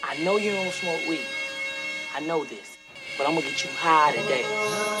I know you don't smoke weed. I know this. But I'm gonna get you high today.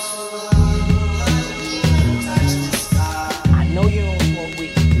 I know you don't smoke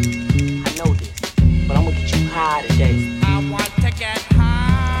weed. I know this. But I'm gonna get you high today. I want to get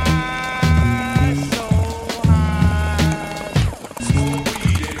high, so high. Smoke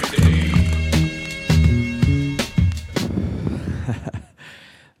weed every day.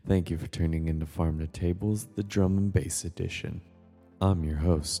 Thank you for tuning in to Farm to Tables, the Drum and Bass Edition. I'm your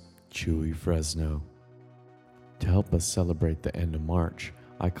host, Chewy Fresno. To help us celebrate the end of March,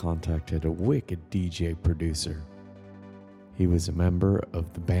 I contacted a wicked DJ producer. He was a member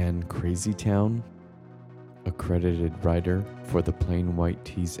of the band Crazy Town, a credited writer for the Plain White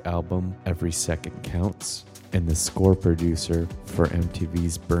T's album Every Second Counts, and the score producer for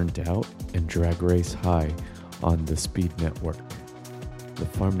MTV's Burnt Out and Drag Race High on the Speed Network. The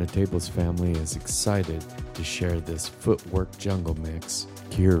Farm to Tables family is excited to share this footwork jungle mix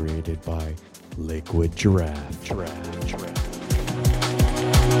curated by Liquid Giraffe.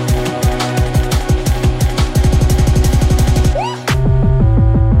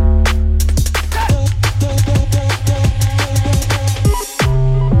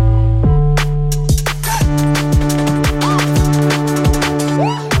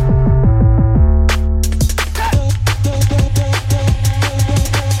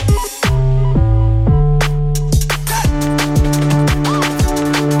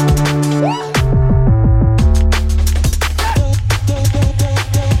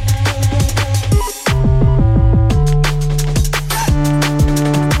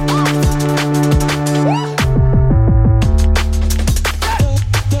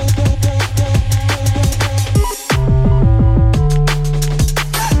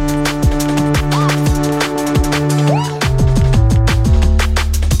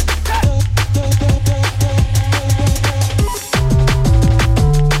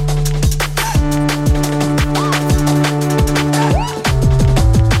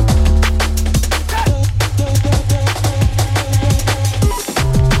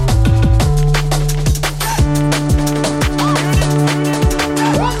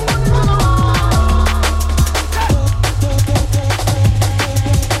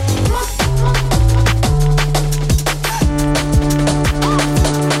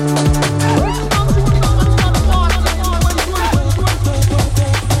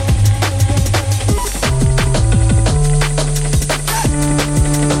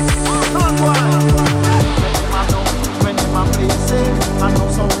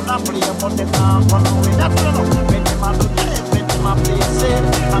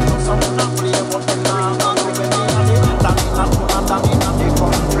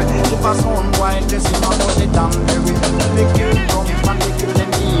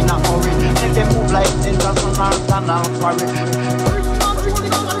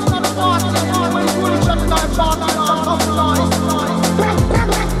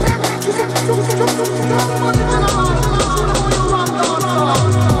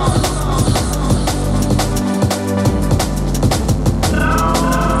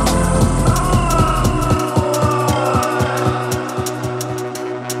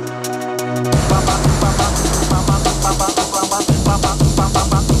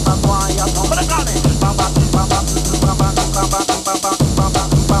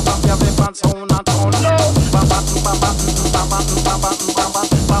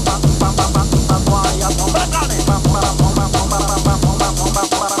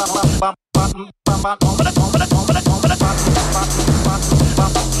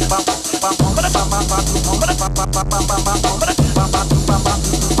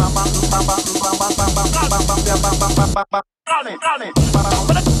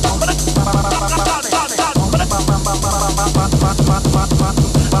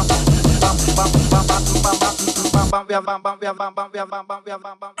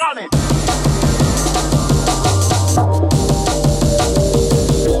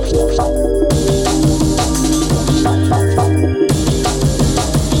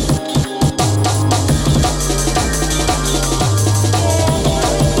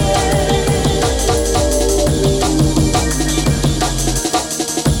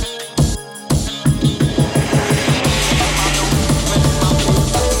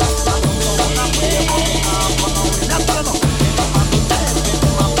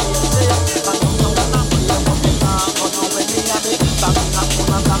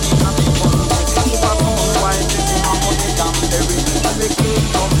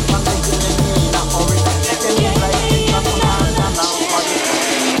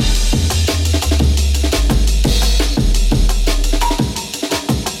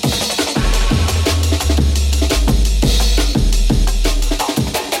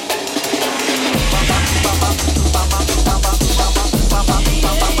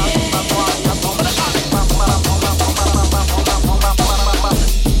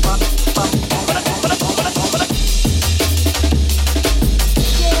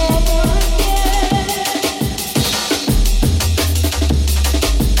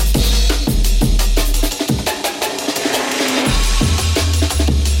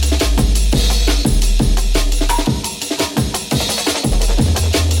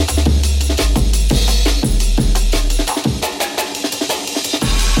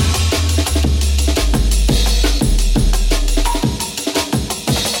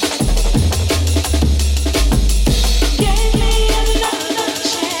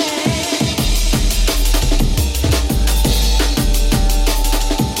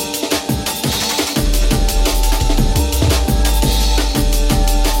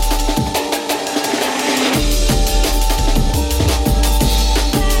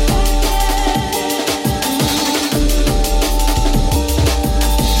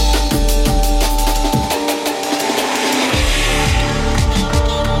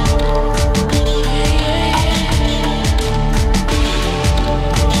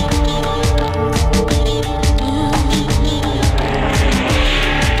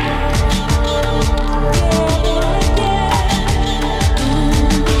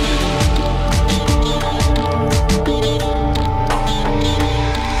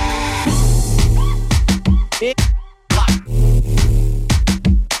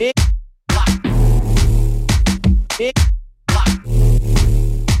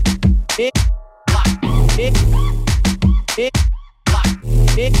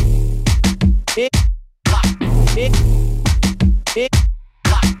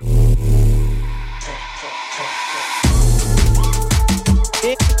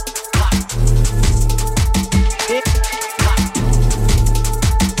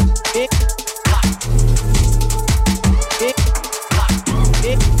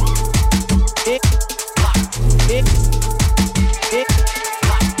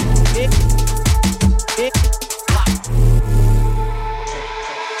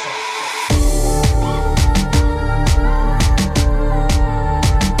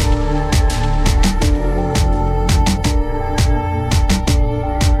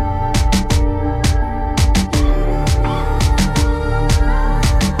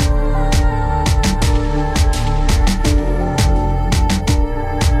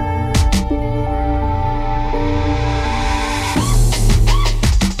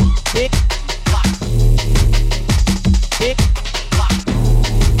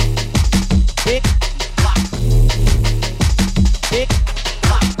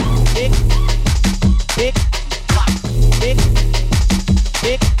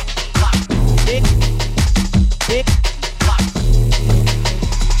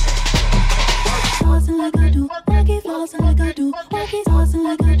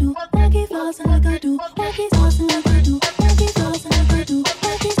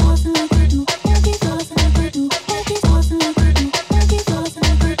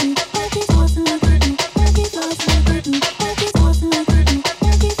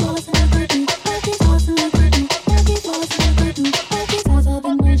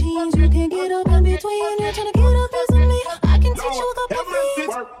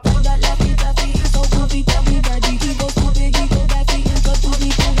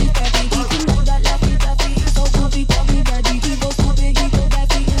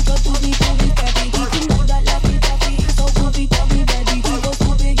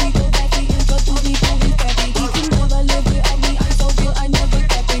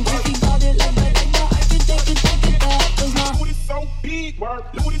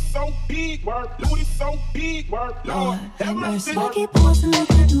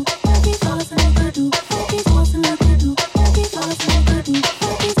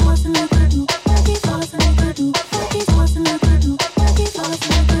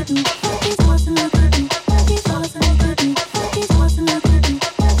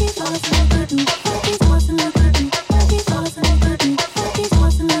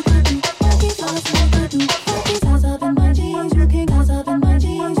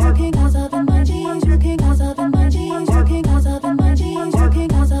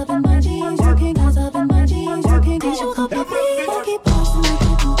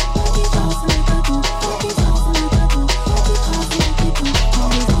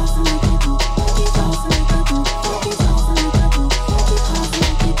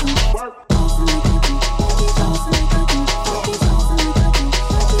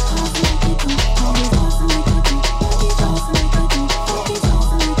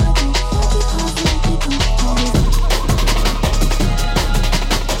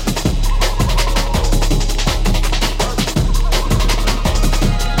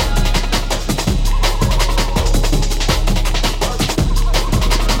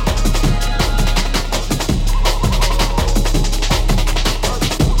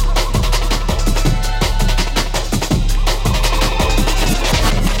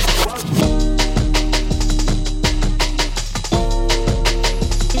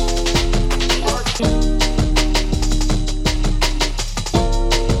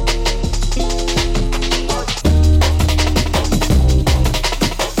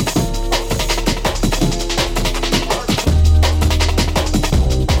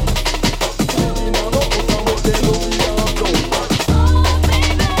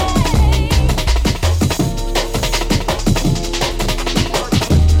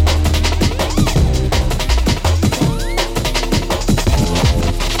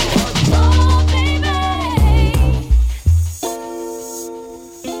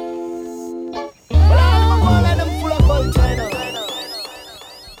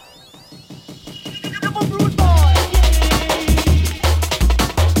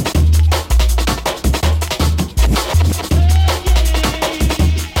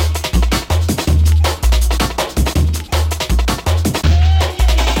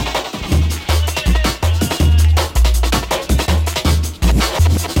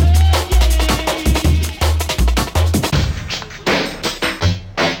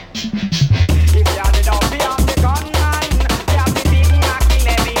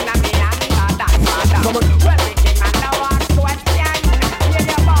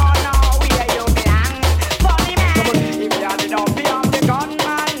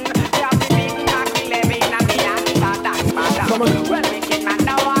 Gunman,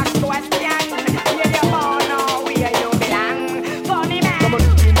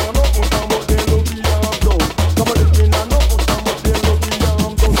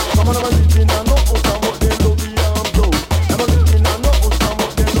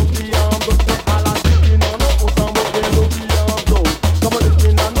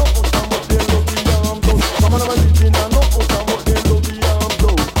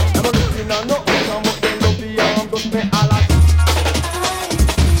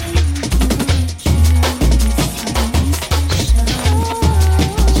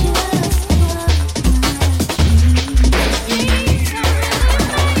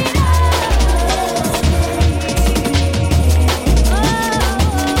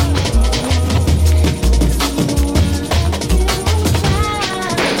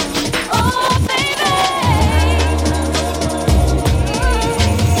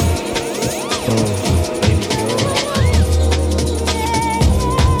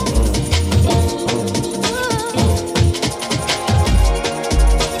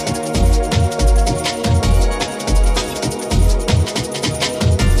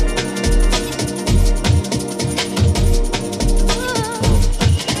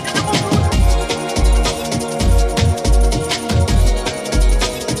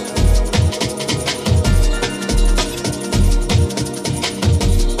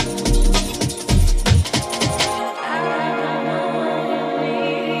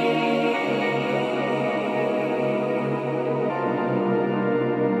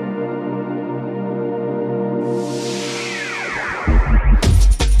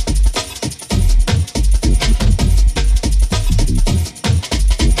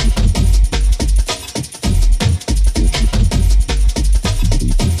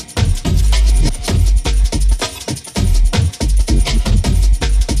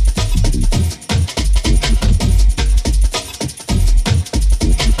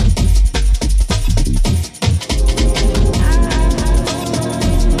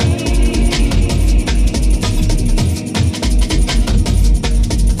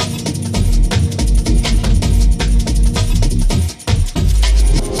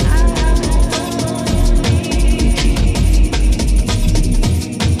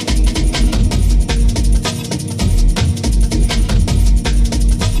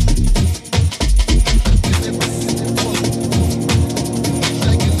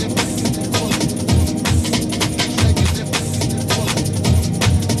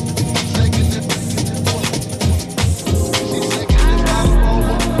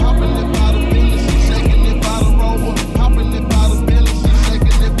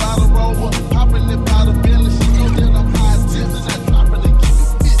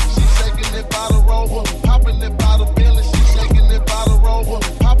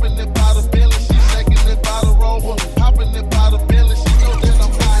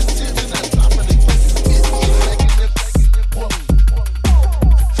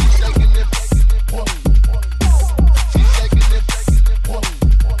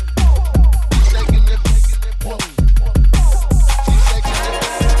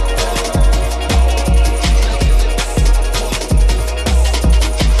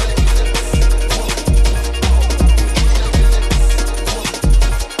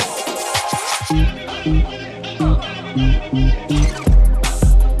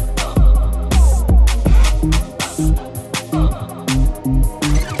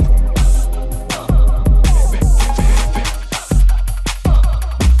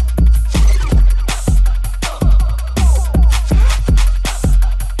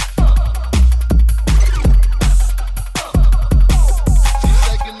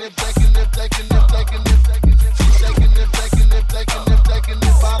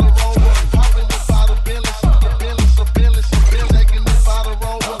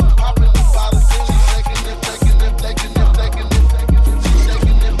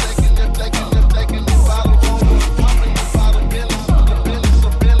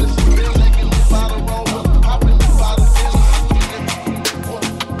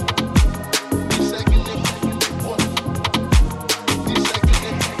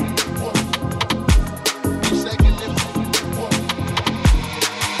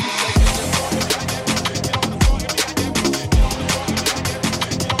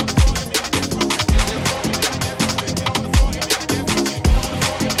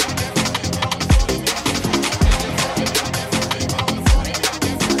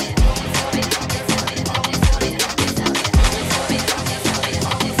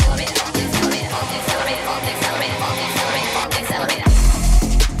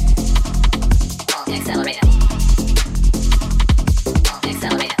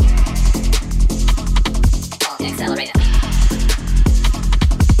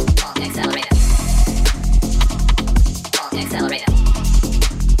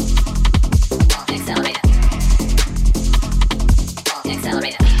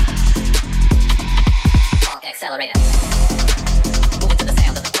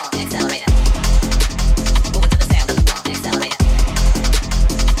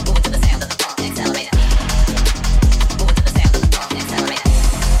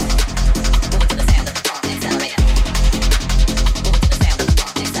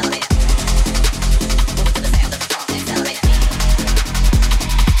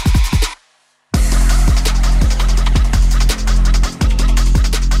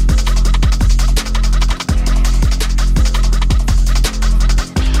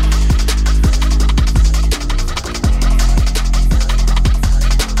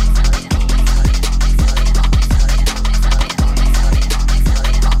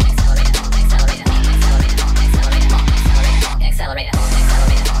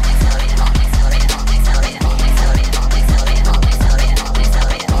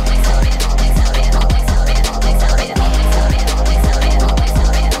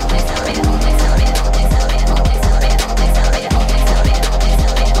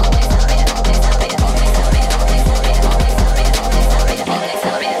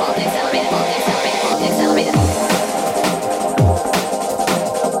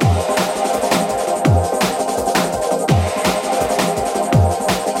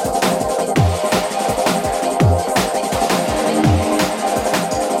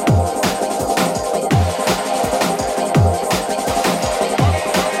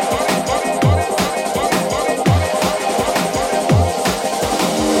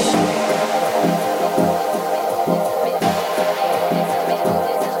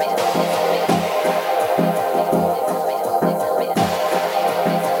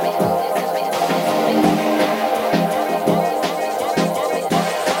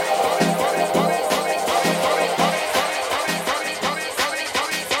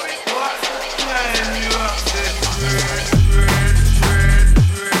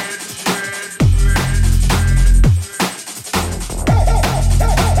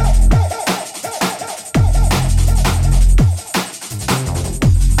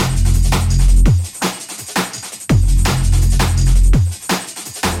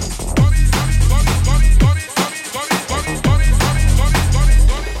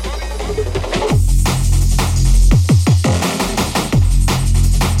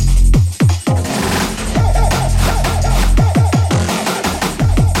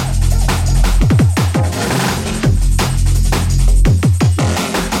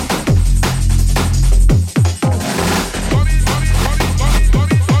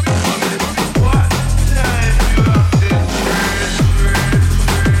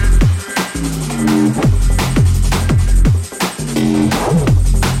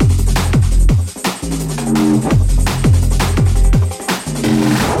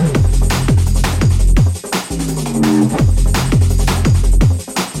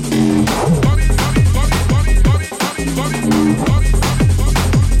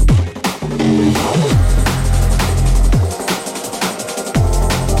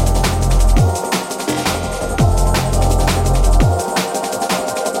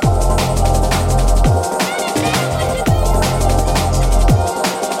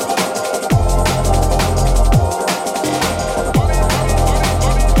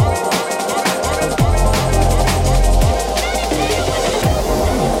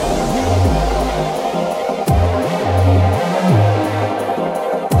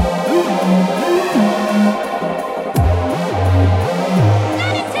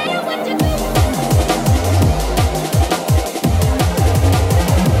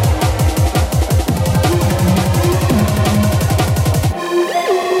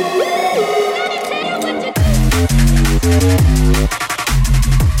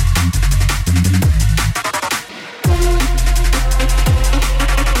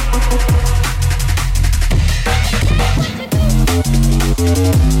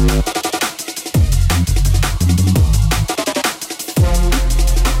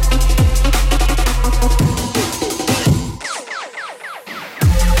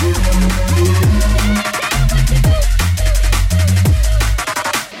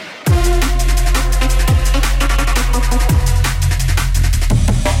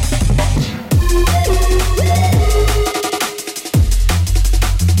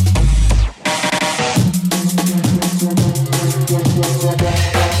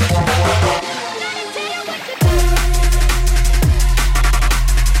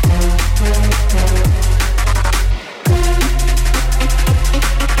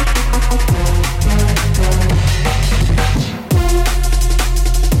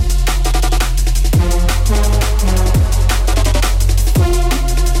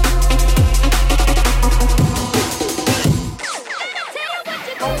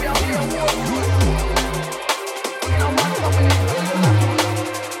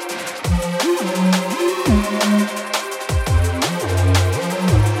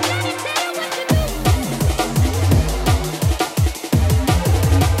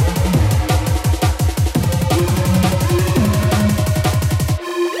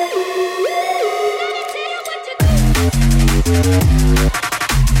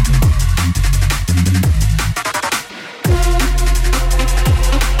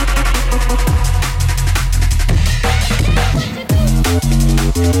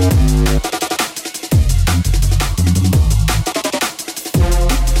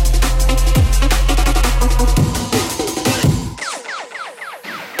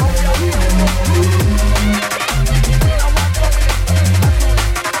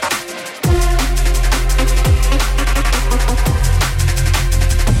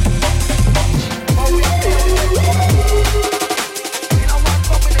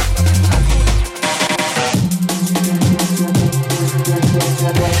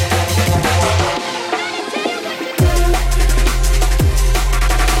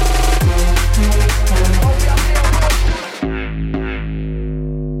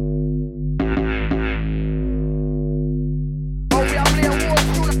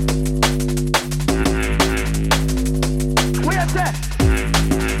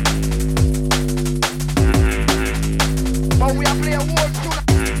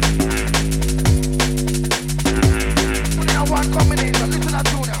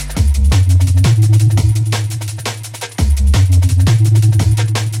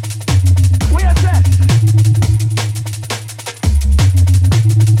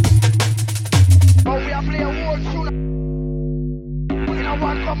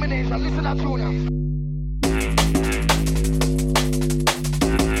 combination. Listen to tune.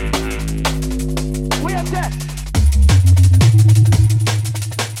 We are set.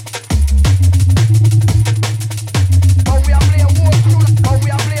 Oh, we are play a war tune. Oh, we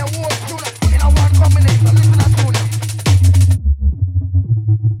are play a war tune. In a one combination. Listen to tune.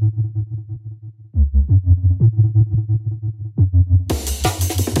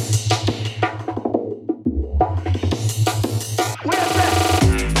 We are set.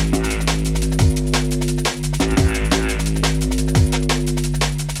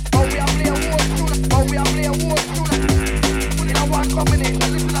 Oh, we are play a war tune. Oh, we are play a war tune. In a one combination.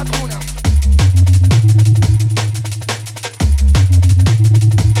 Listen to tune.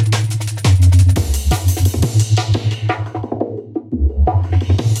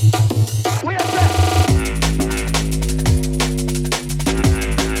 We are set.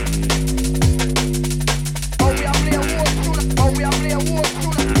 Oh, we are play a war tune. Oh, we are play a war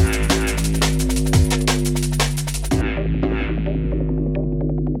tune.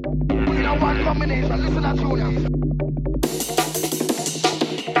 In a one combination. Listen to tune.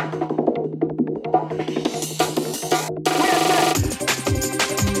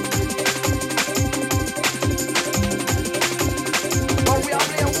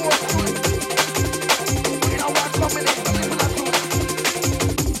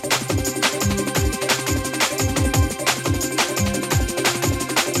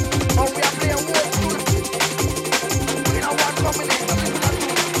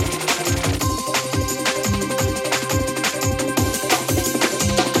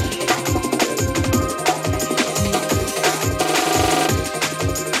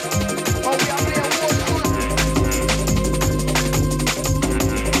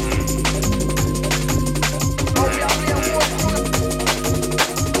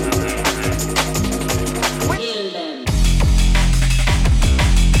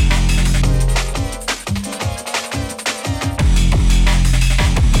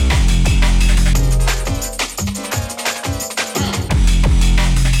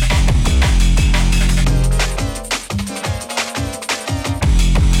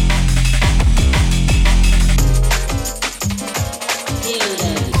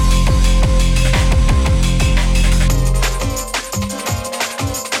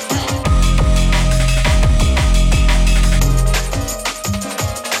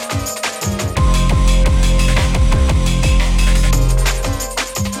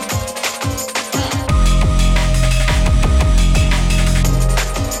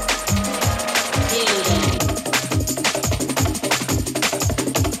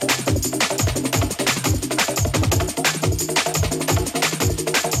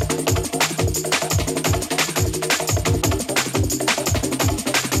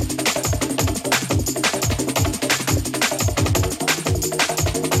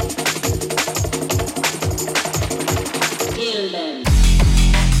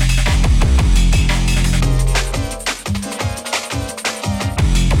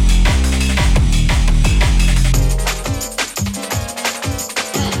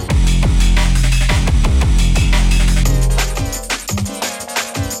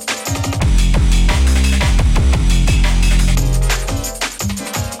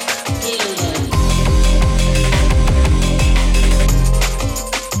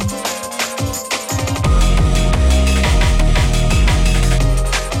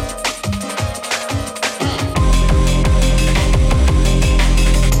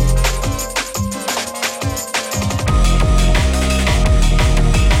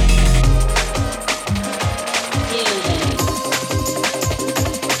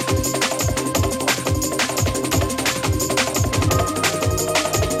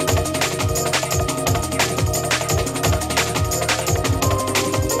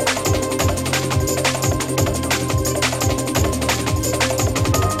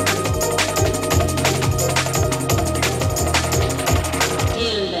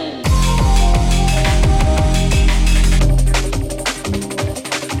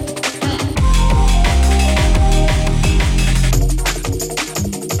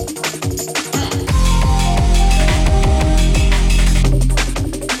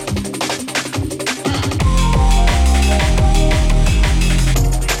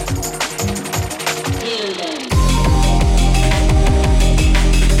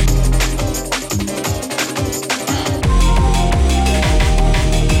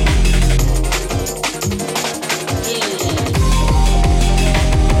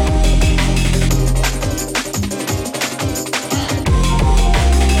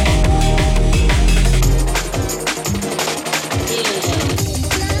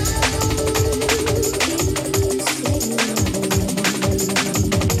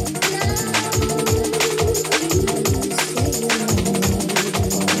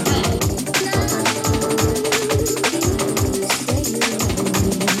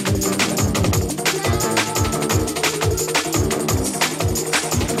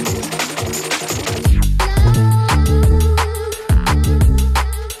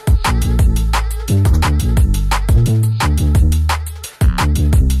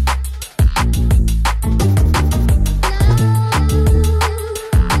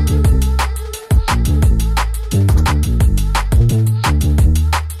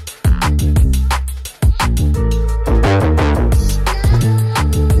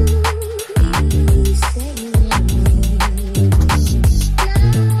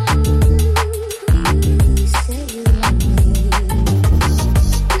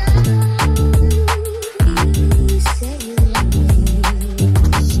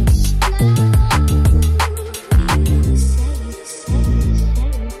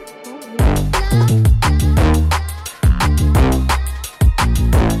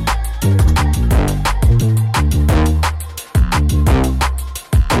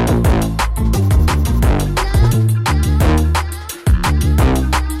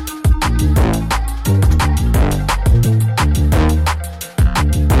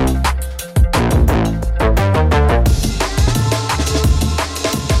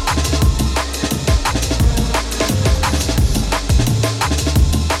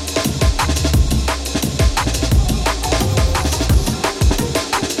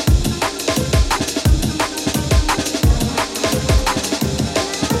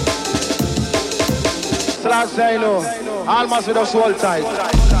 Last I know, almost with a soul tight.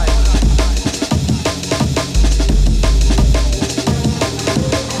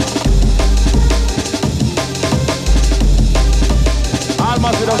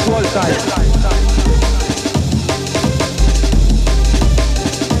 Almost with a soul tight.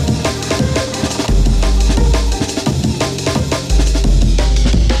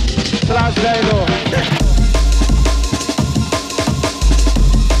 Last I know.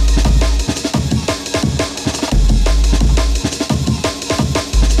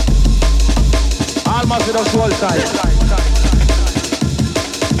 Almost with a soul tight.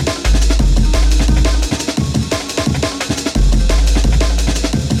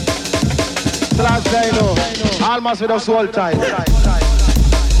 Last I know, almost with a soul tight.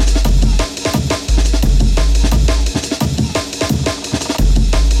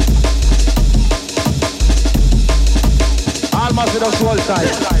 Almost with a soul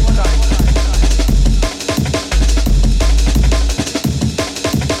tight.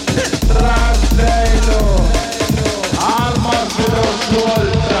 Last I know, almost with a soul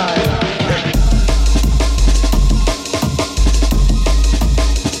tight.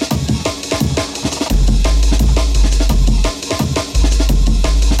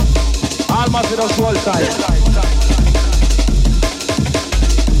 Almost with a soul tight.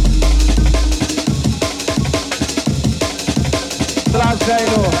 Last I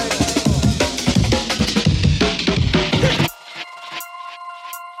know.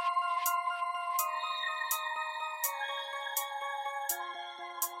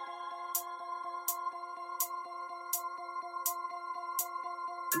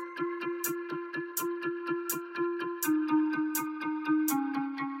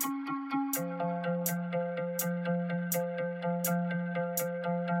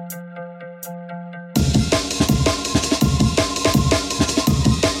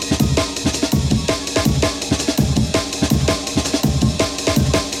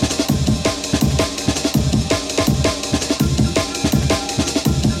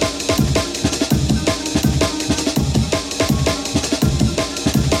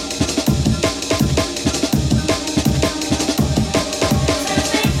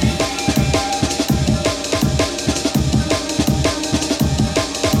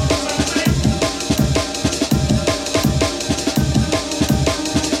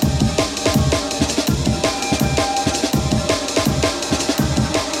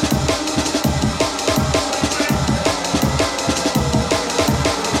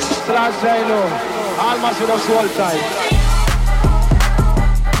 Last I know, almost with a soul tight.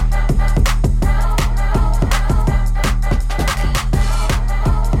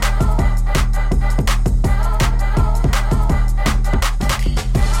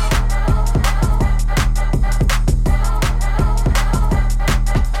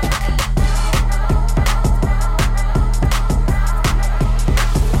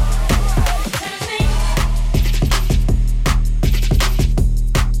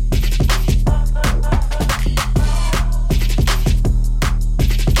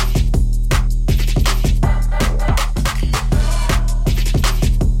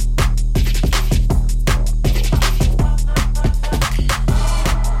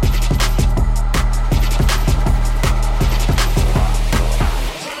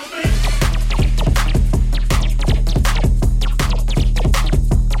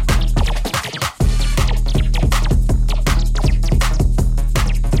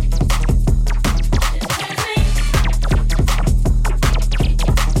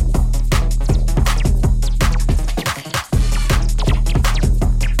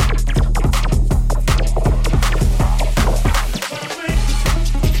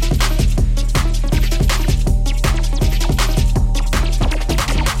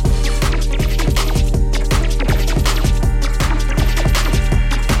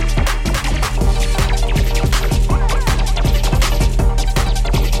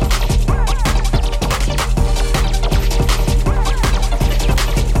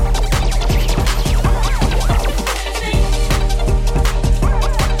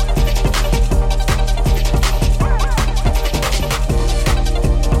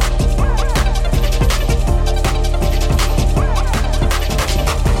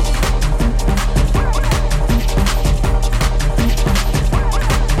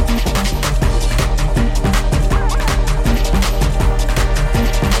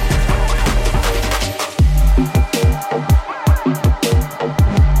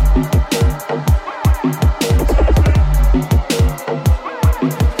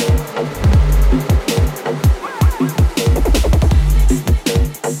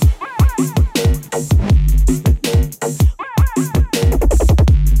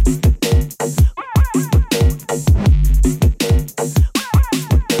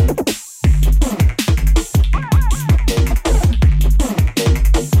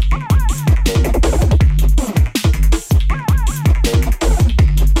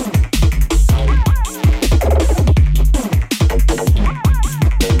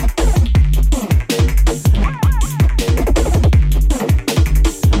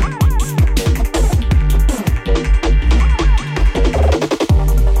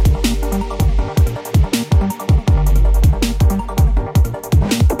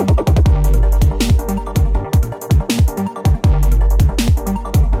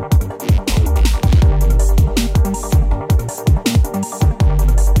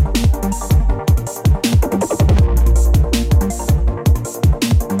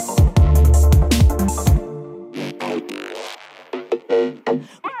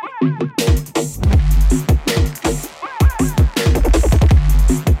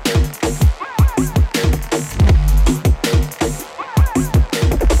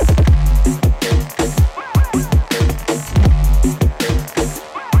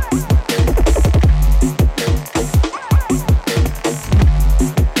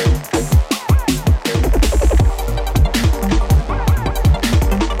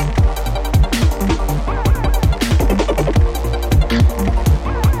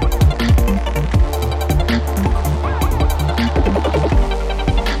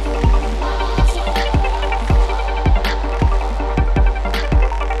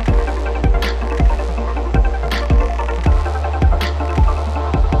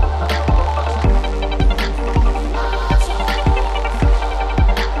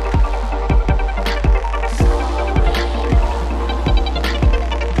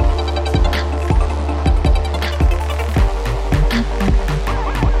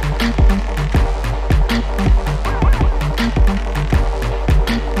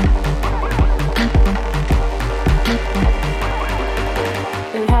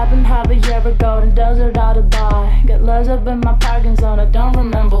 buzz up in my parking zone, I don't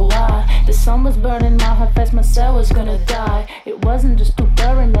remember why. The sun was burning my heart fast, my cell was gonna die. It wasn't just too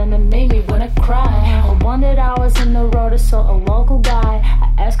burning and it made me wanna cry. I wondered I was in the road, I saw a local guy. I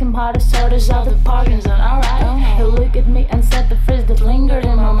asked him how to sort us out the parking zone, alright. He looked at me and said the phrase that lingered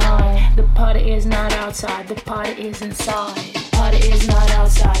in my mind. The party is not outside, the party is inside. The party is not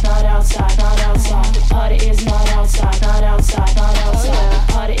outside, not outside, not outside. The party is not outside, not outside, not outside.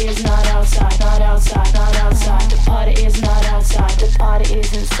 The party is not outside, not outside, not outside. The party is not outside, the party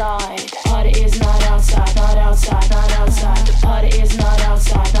is inside. The party is not outside, not outside, not outside. The party is not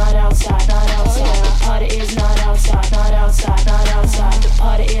outside, not outside, not outside. The party is not outside, not outside, not outside. The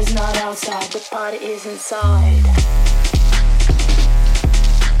party is not outside, the party is inside.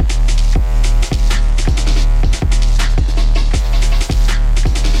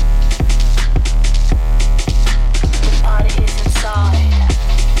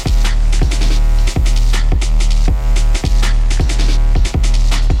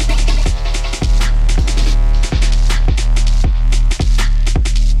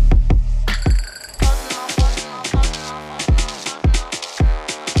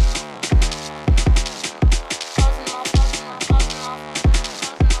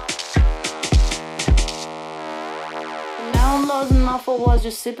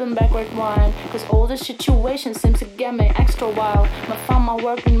 Just sipping back red wine, cause all the situation seems to get me extra wild. I found my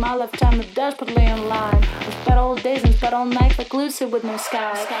work in my lifetime desperately in line. I spent all days and spent all night like lucid with no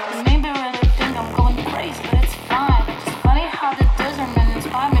sky. And maybe I really think I'm going crazy, but it's fine. It's funny how the desert man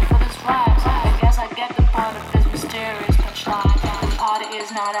inspired me for this rhyme. I guess I get the part of this mysterious punchline. The party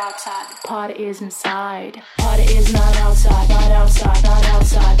is not outside, the party is inside. The party is not outside, not outside, not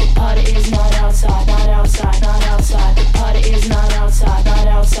outside. The party is not outside, not outside, not outside. The party is not outside, not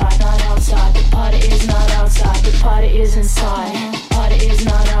outside, not outside. The party is not outside, the party is inside. The party is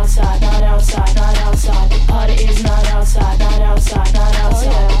not outside, not outside, not outside. The party is not outside, not outside, not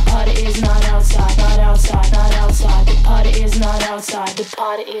outside. The party is not outside, not outside, not outside. The party is not outside, the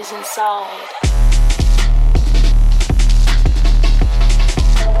party is inside.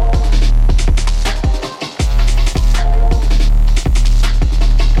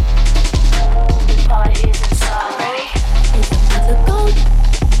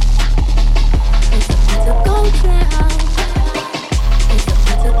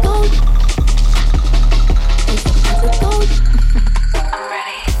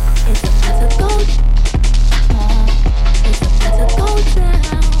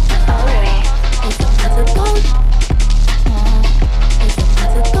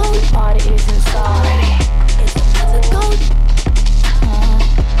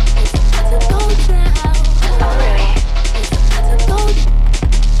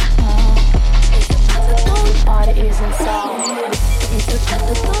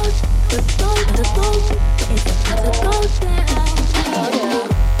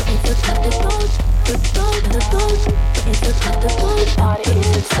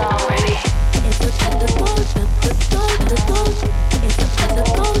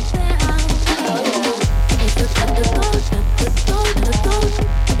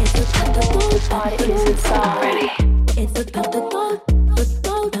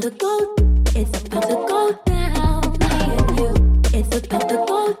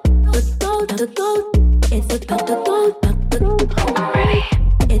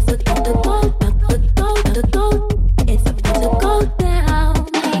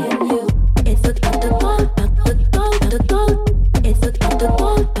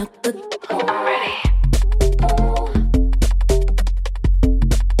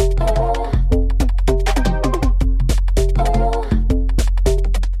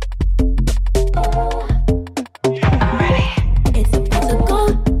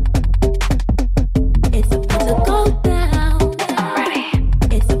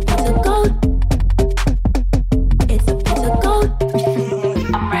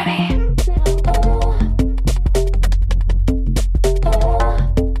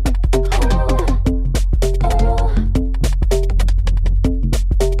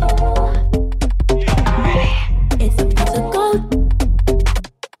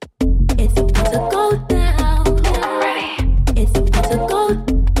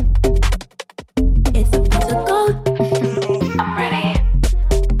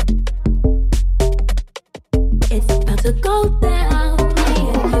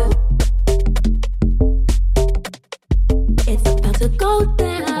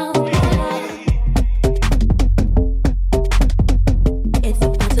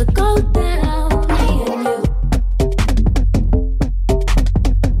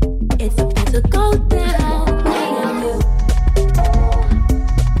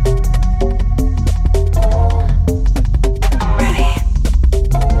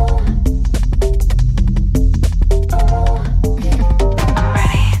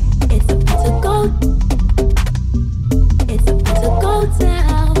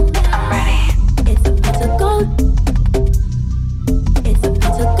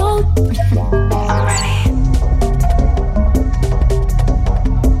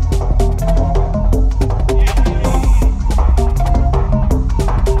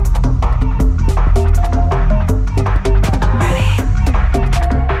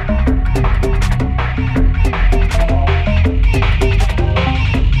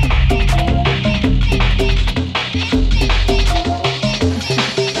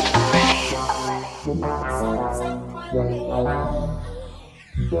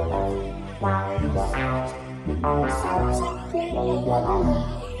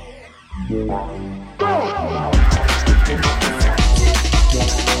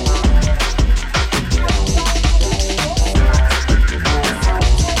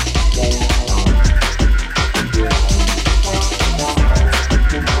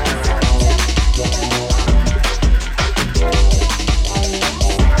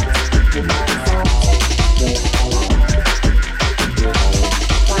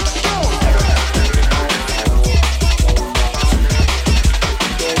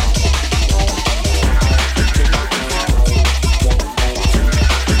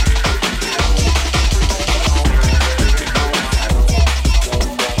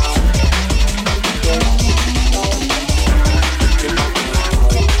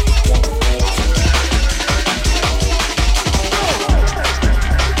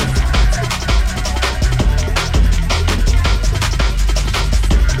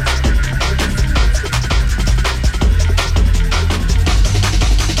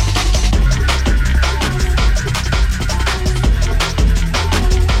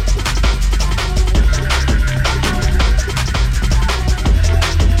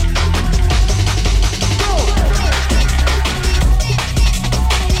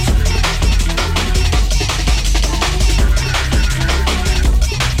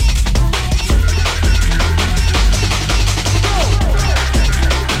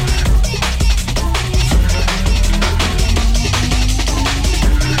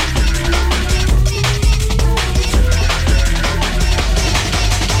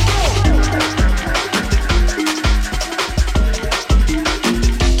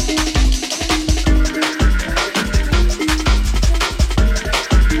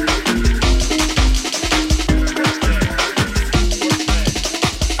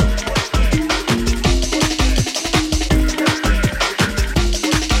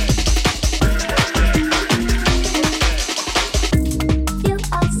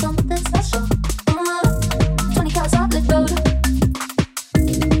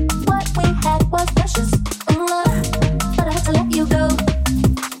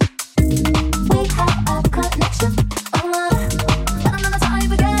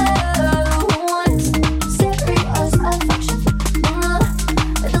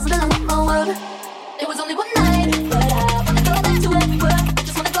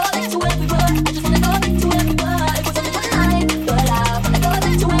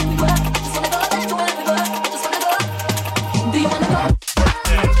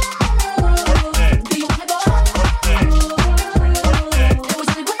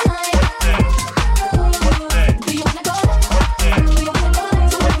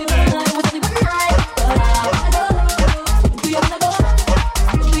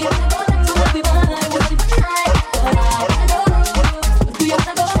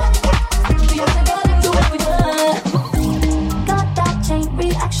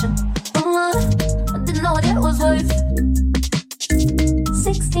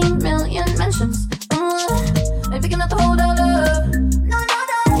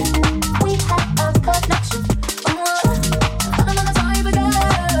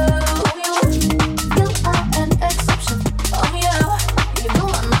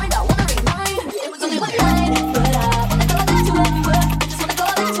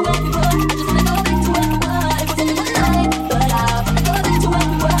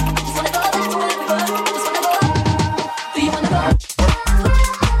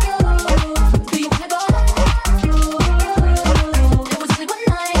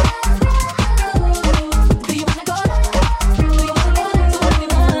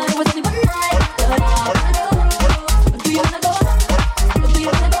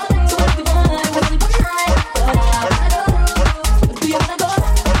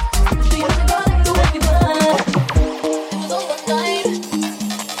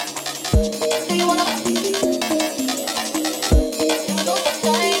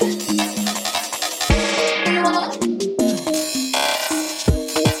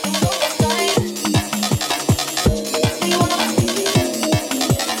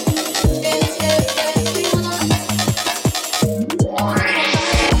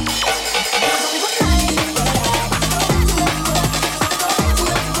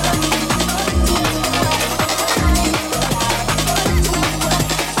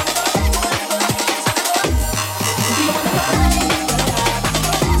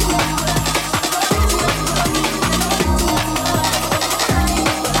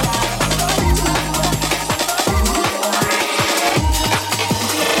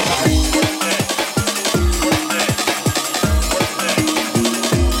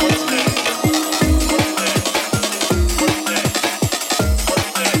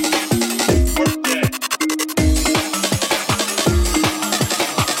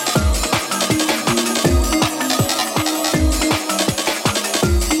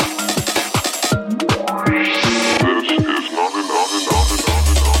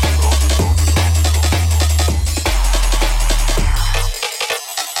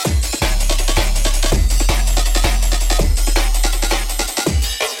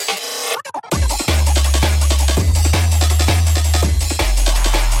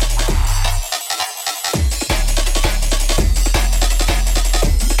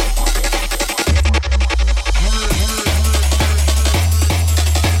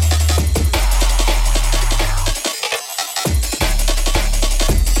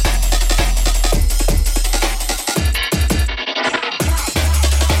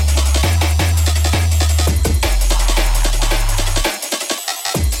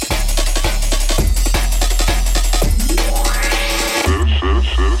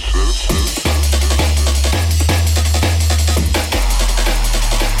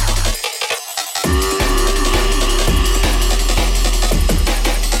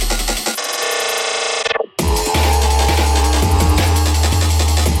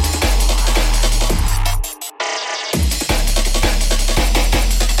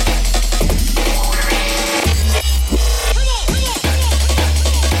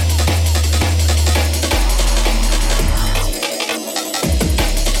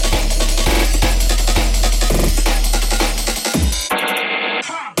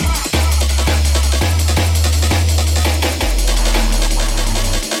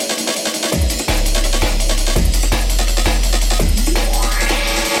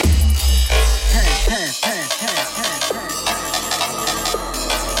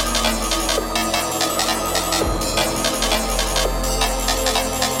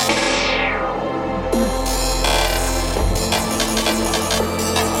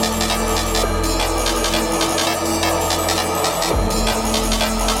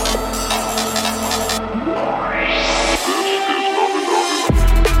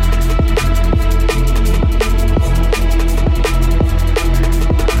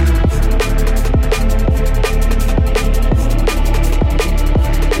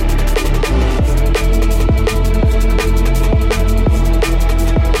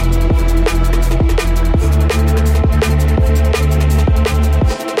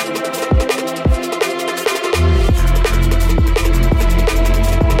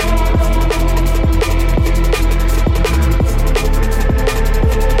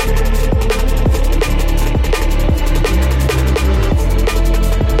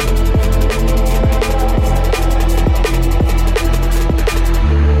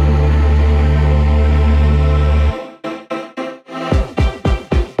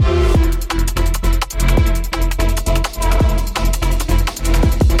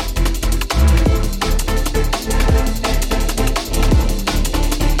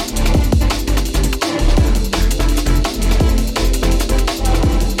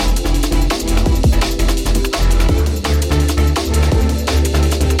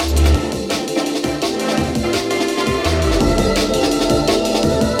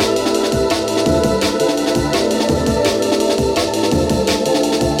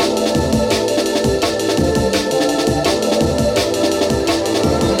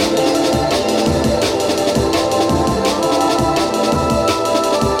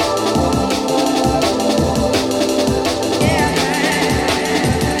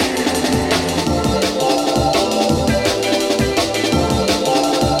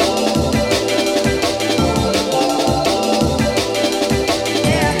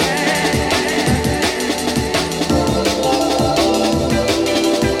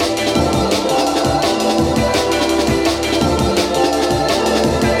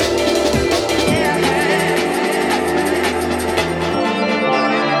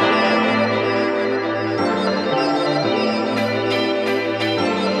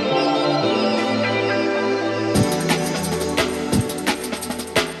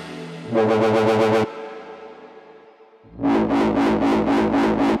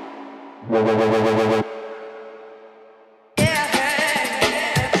 Time is flying.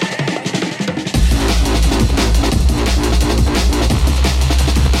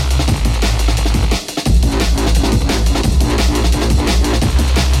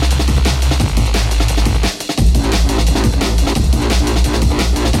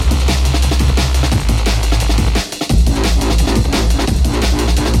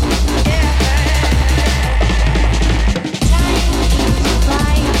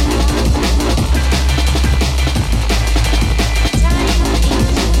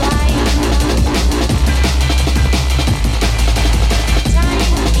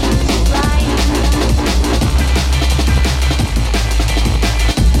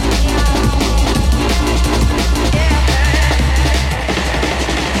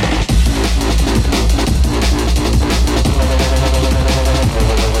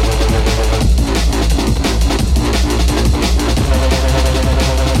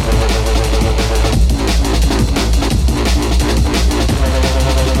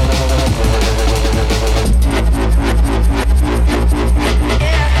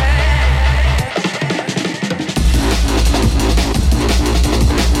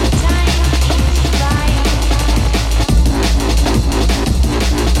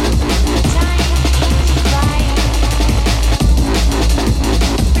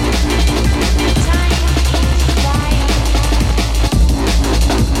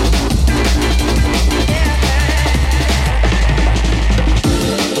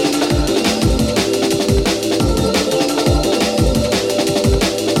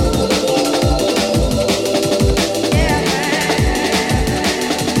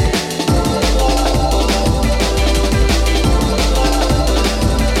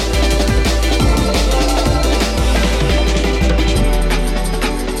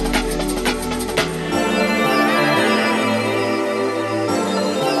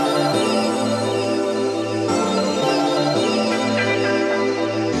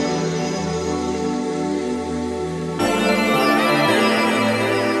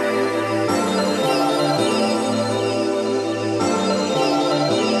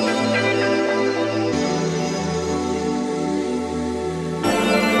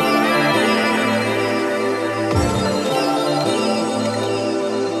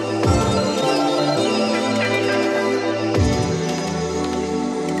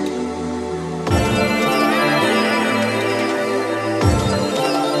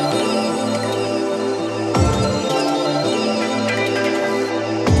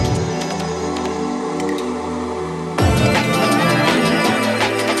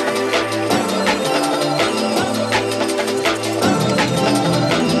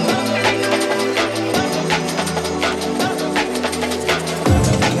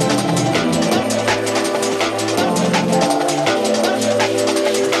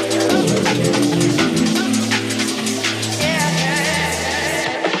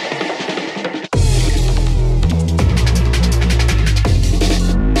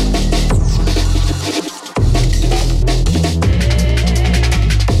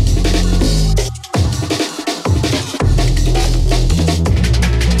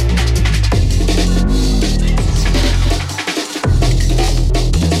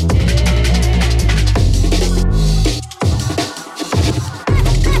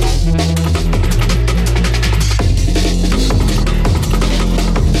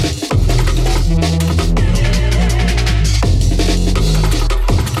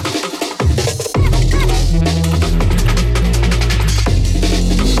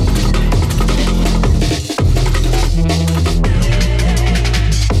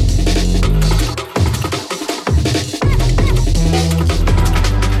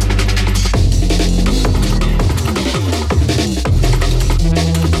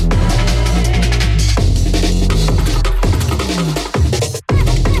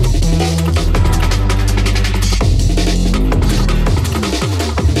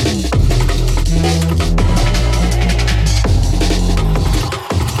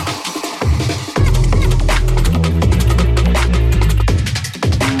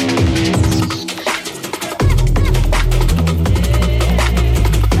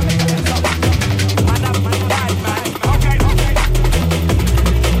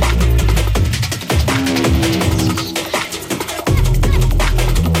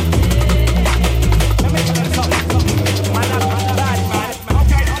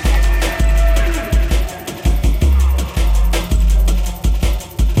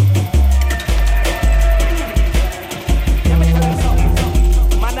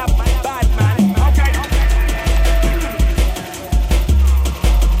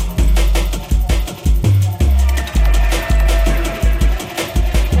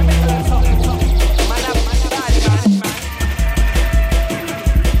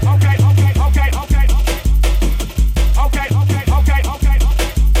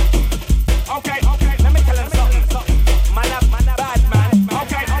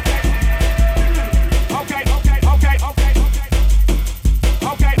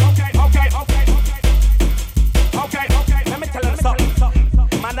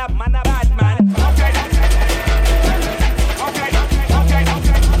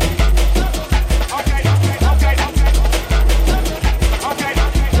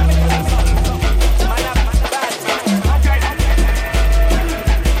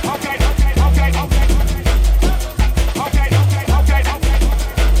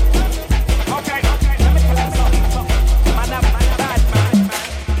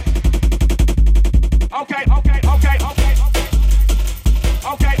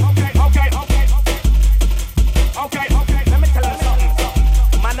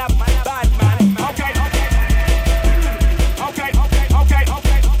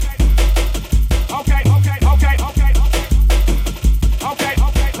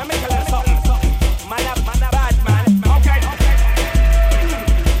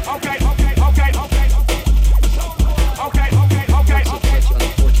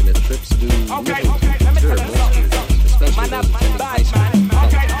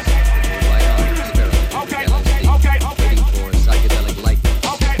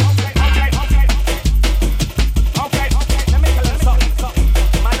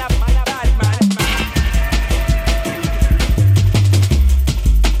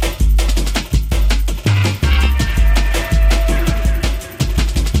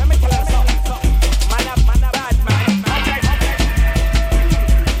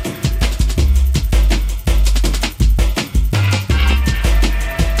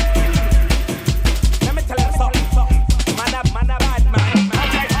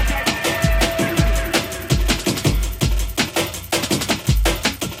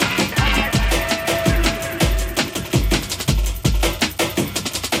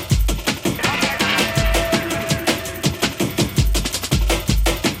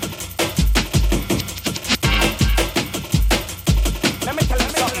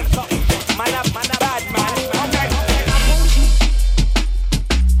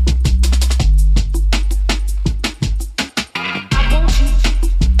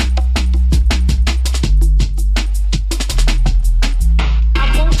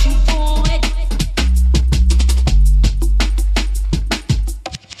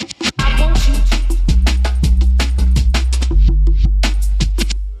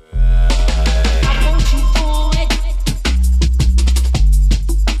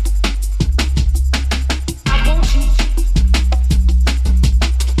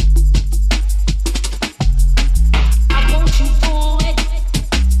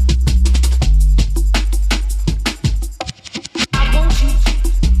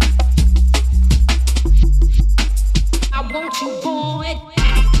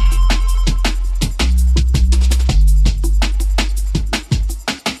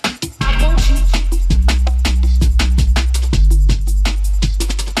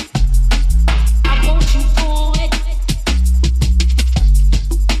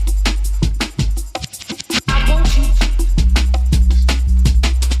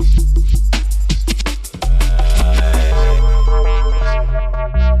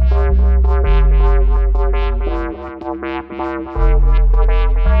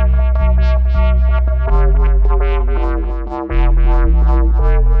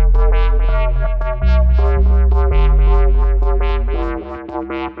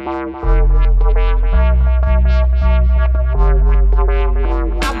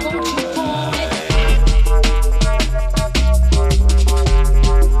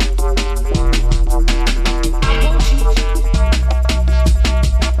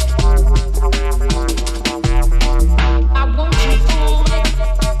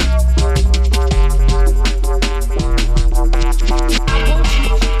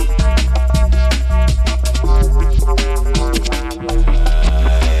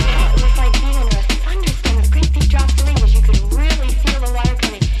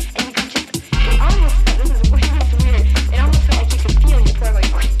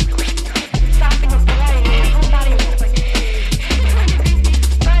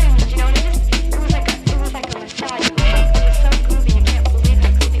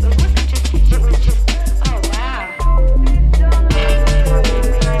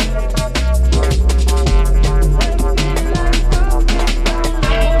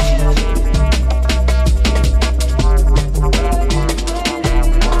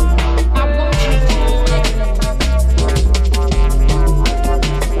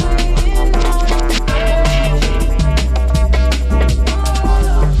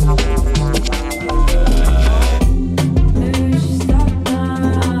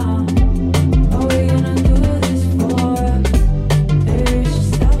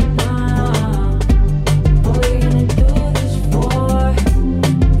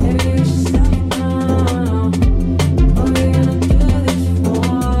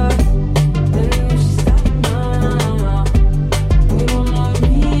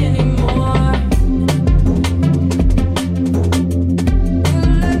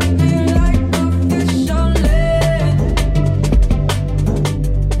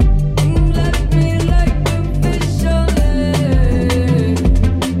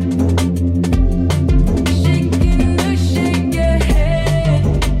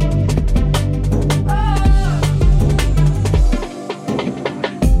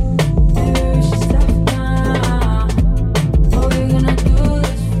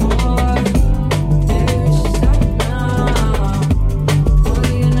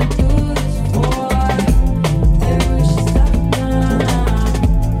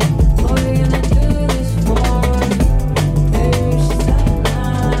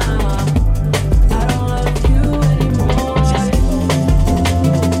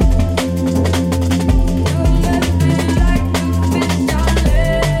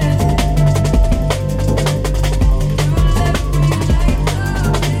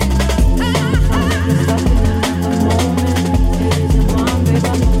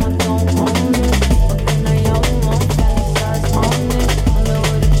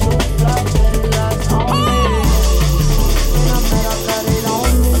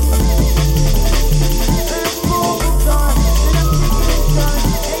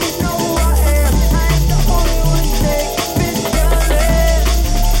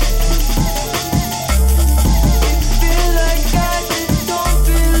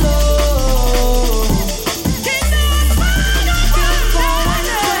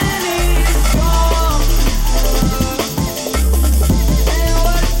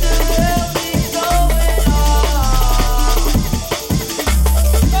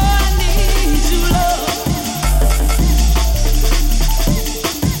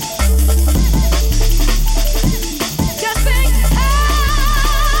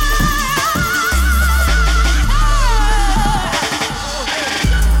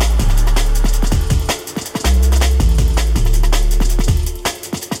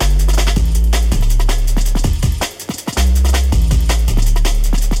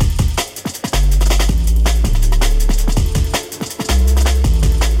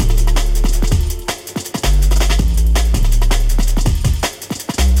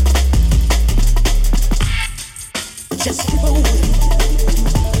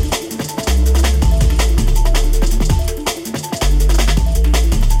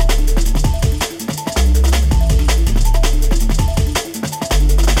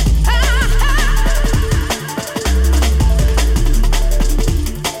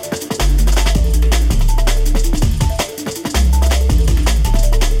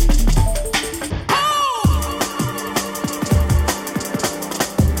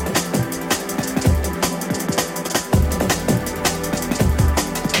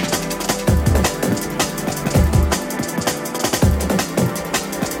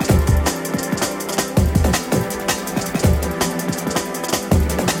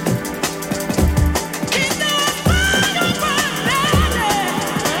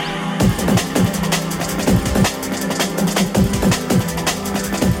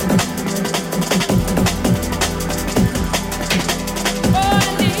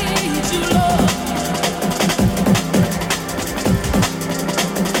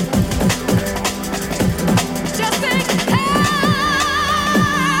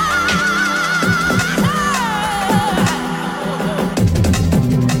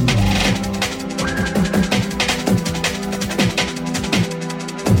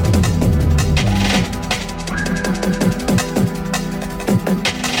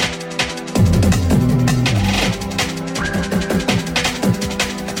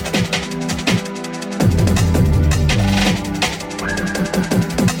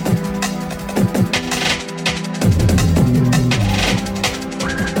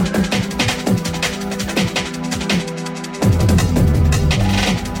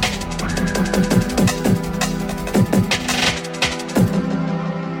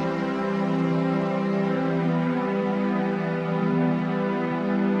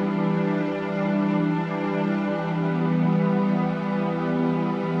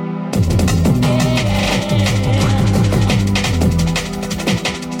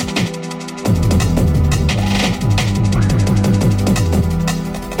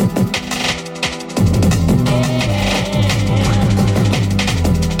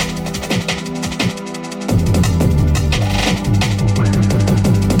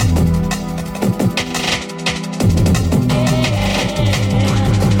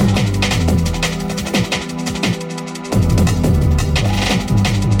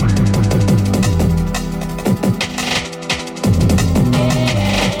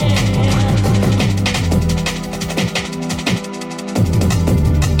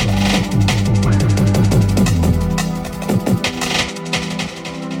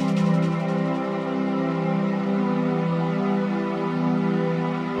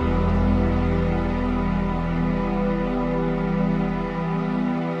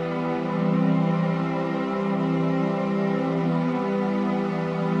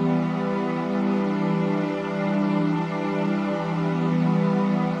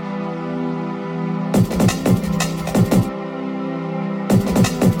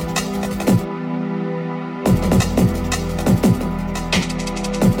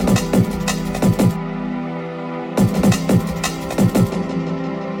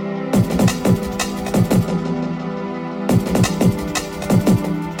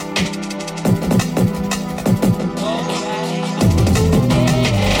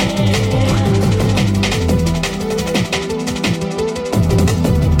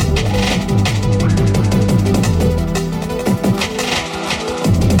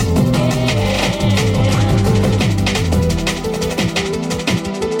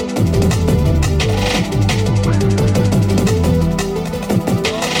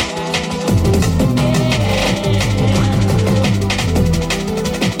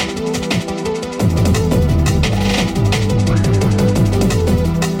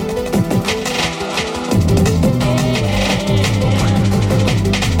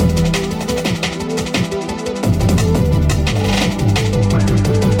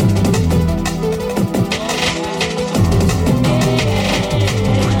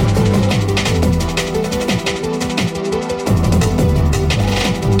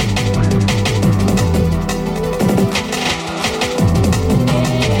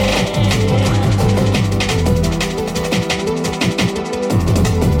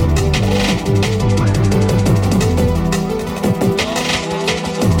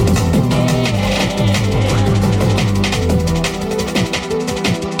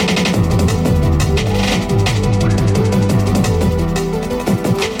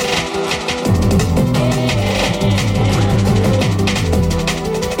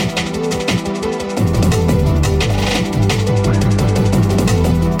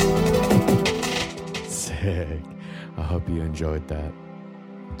 you enjoyed that.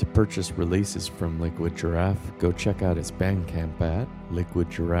 To purchase releases from Liquid Giraffe, go check out its Bandcamp at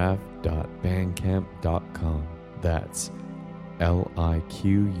liquidgiraffe.bandcamp.com. That's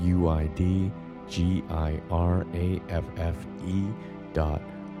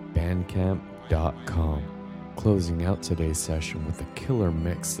liquidgiraffe.bandcamp.com. Closing out today's session with a killer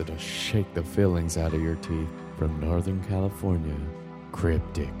mix that'll shake the fillings out of your teeth from Northern California,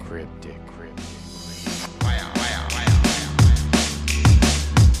 Cryptic.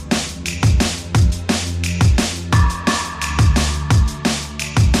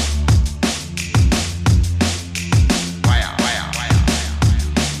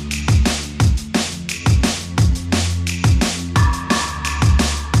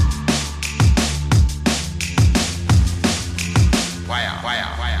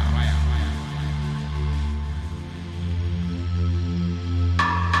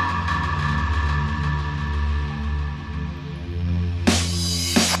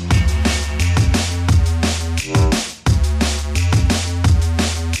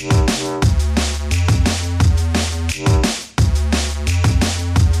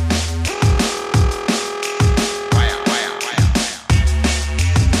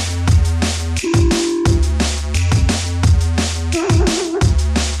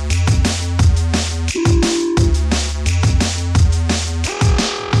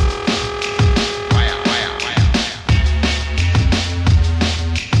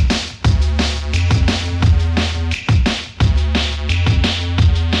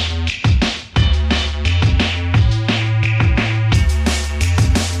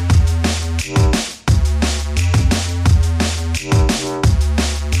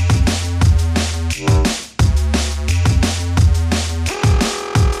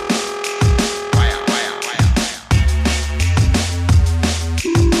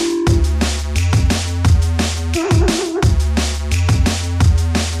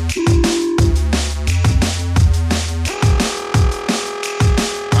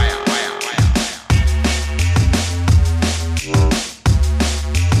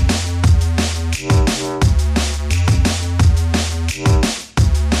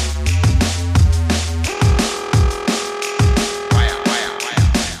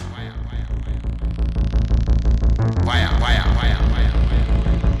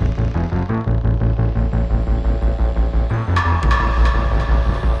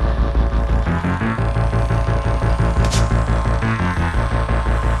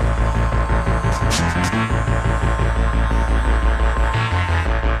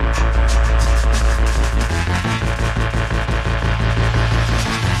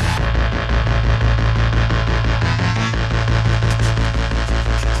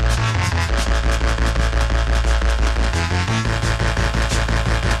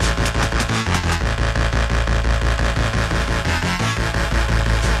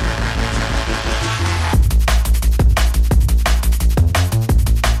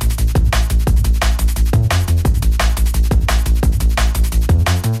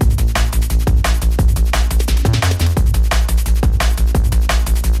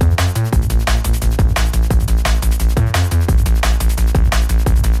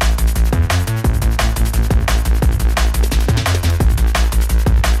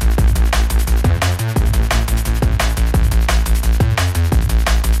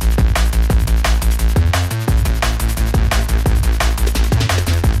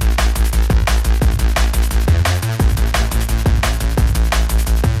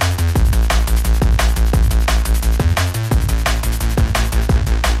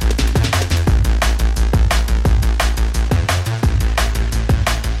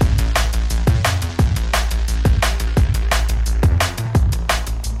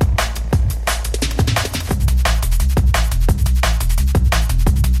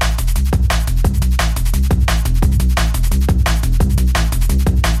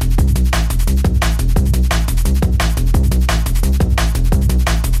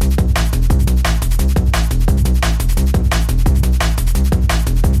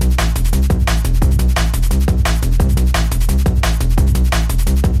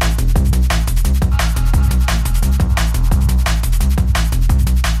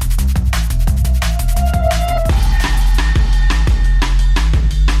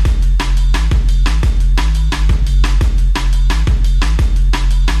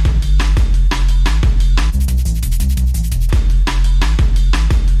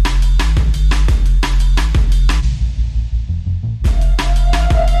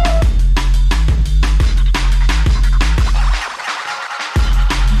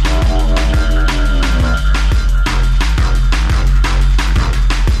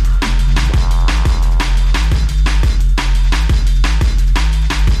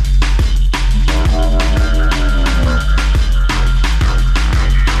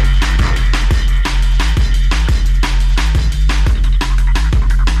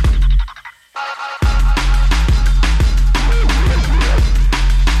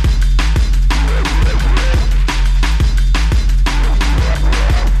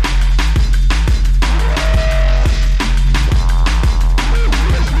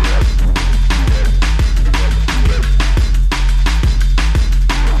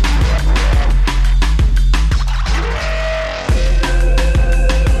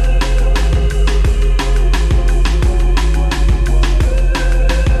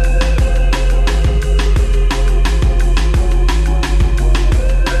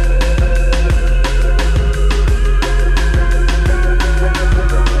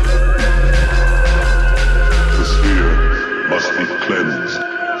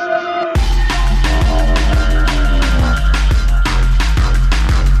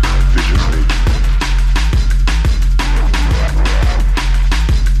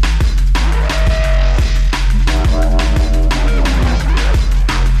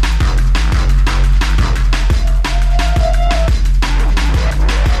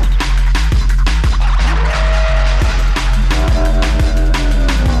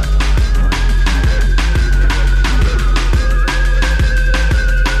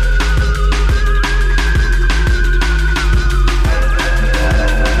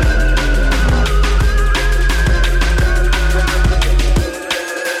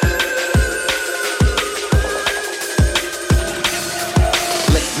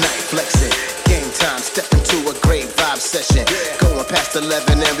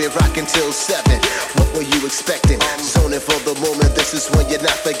 11 and we rockin' till 7. What were you expecting? Zoning for the moment, this is when you're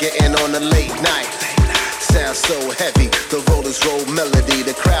not forgetting on a late night. Sounds so heavy, the rollers roll melody,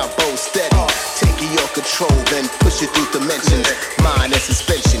 the crowd bows steady. Taking your control, then push it through dimensions. Mind and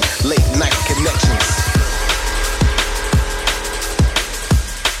suspension, late night connections.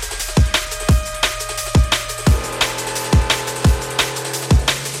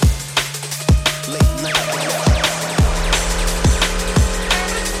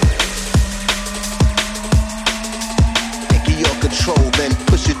 Then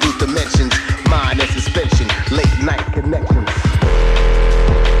push it through dimensions, mind and suspension, late night connections.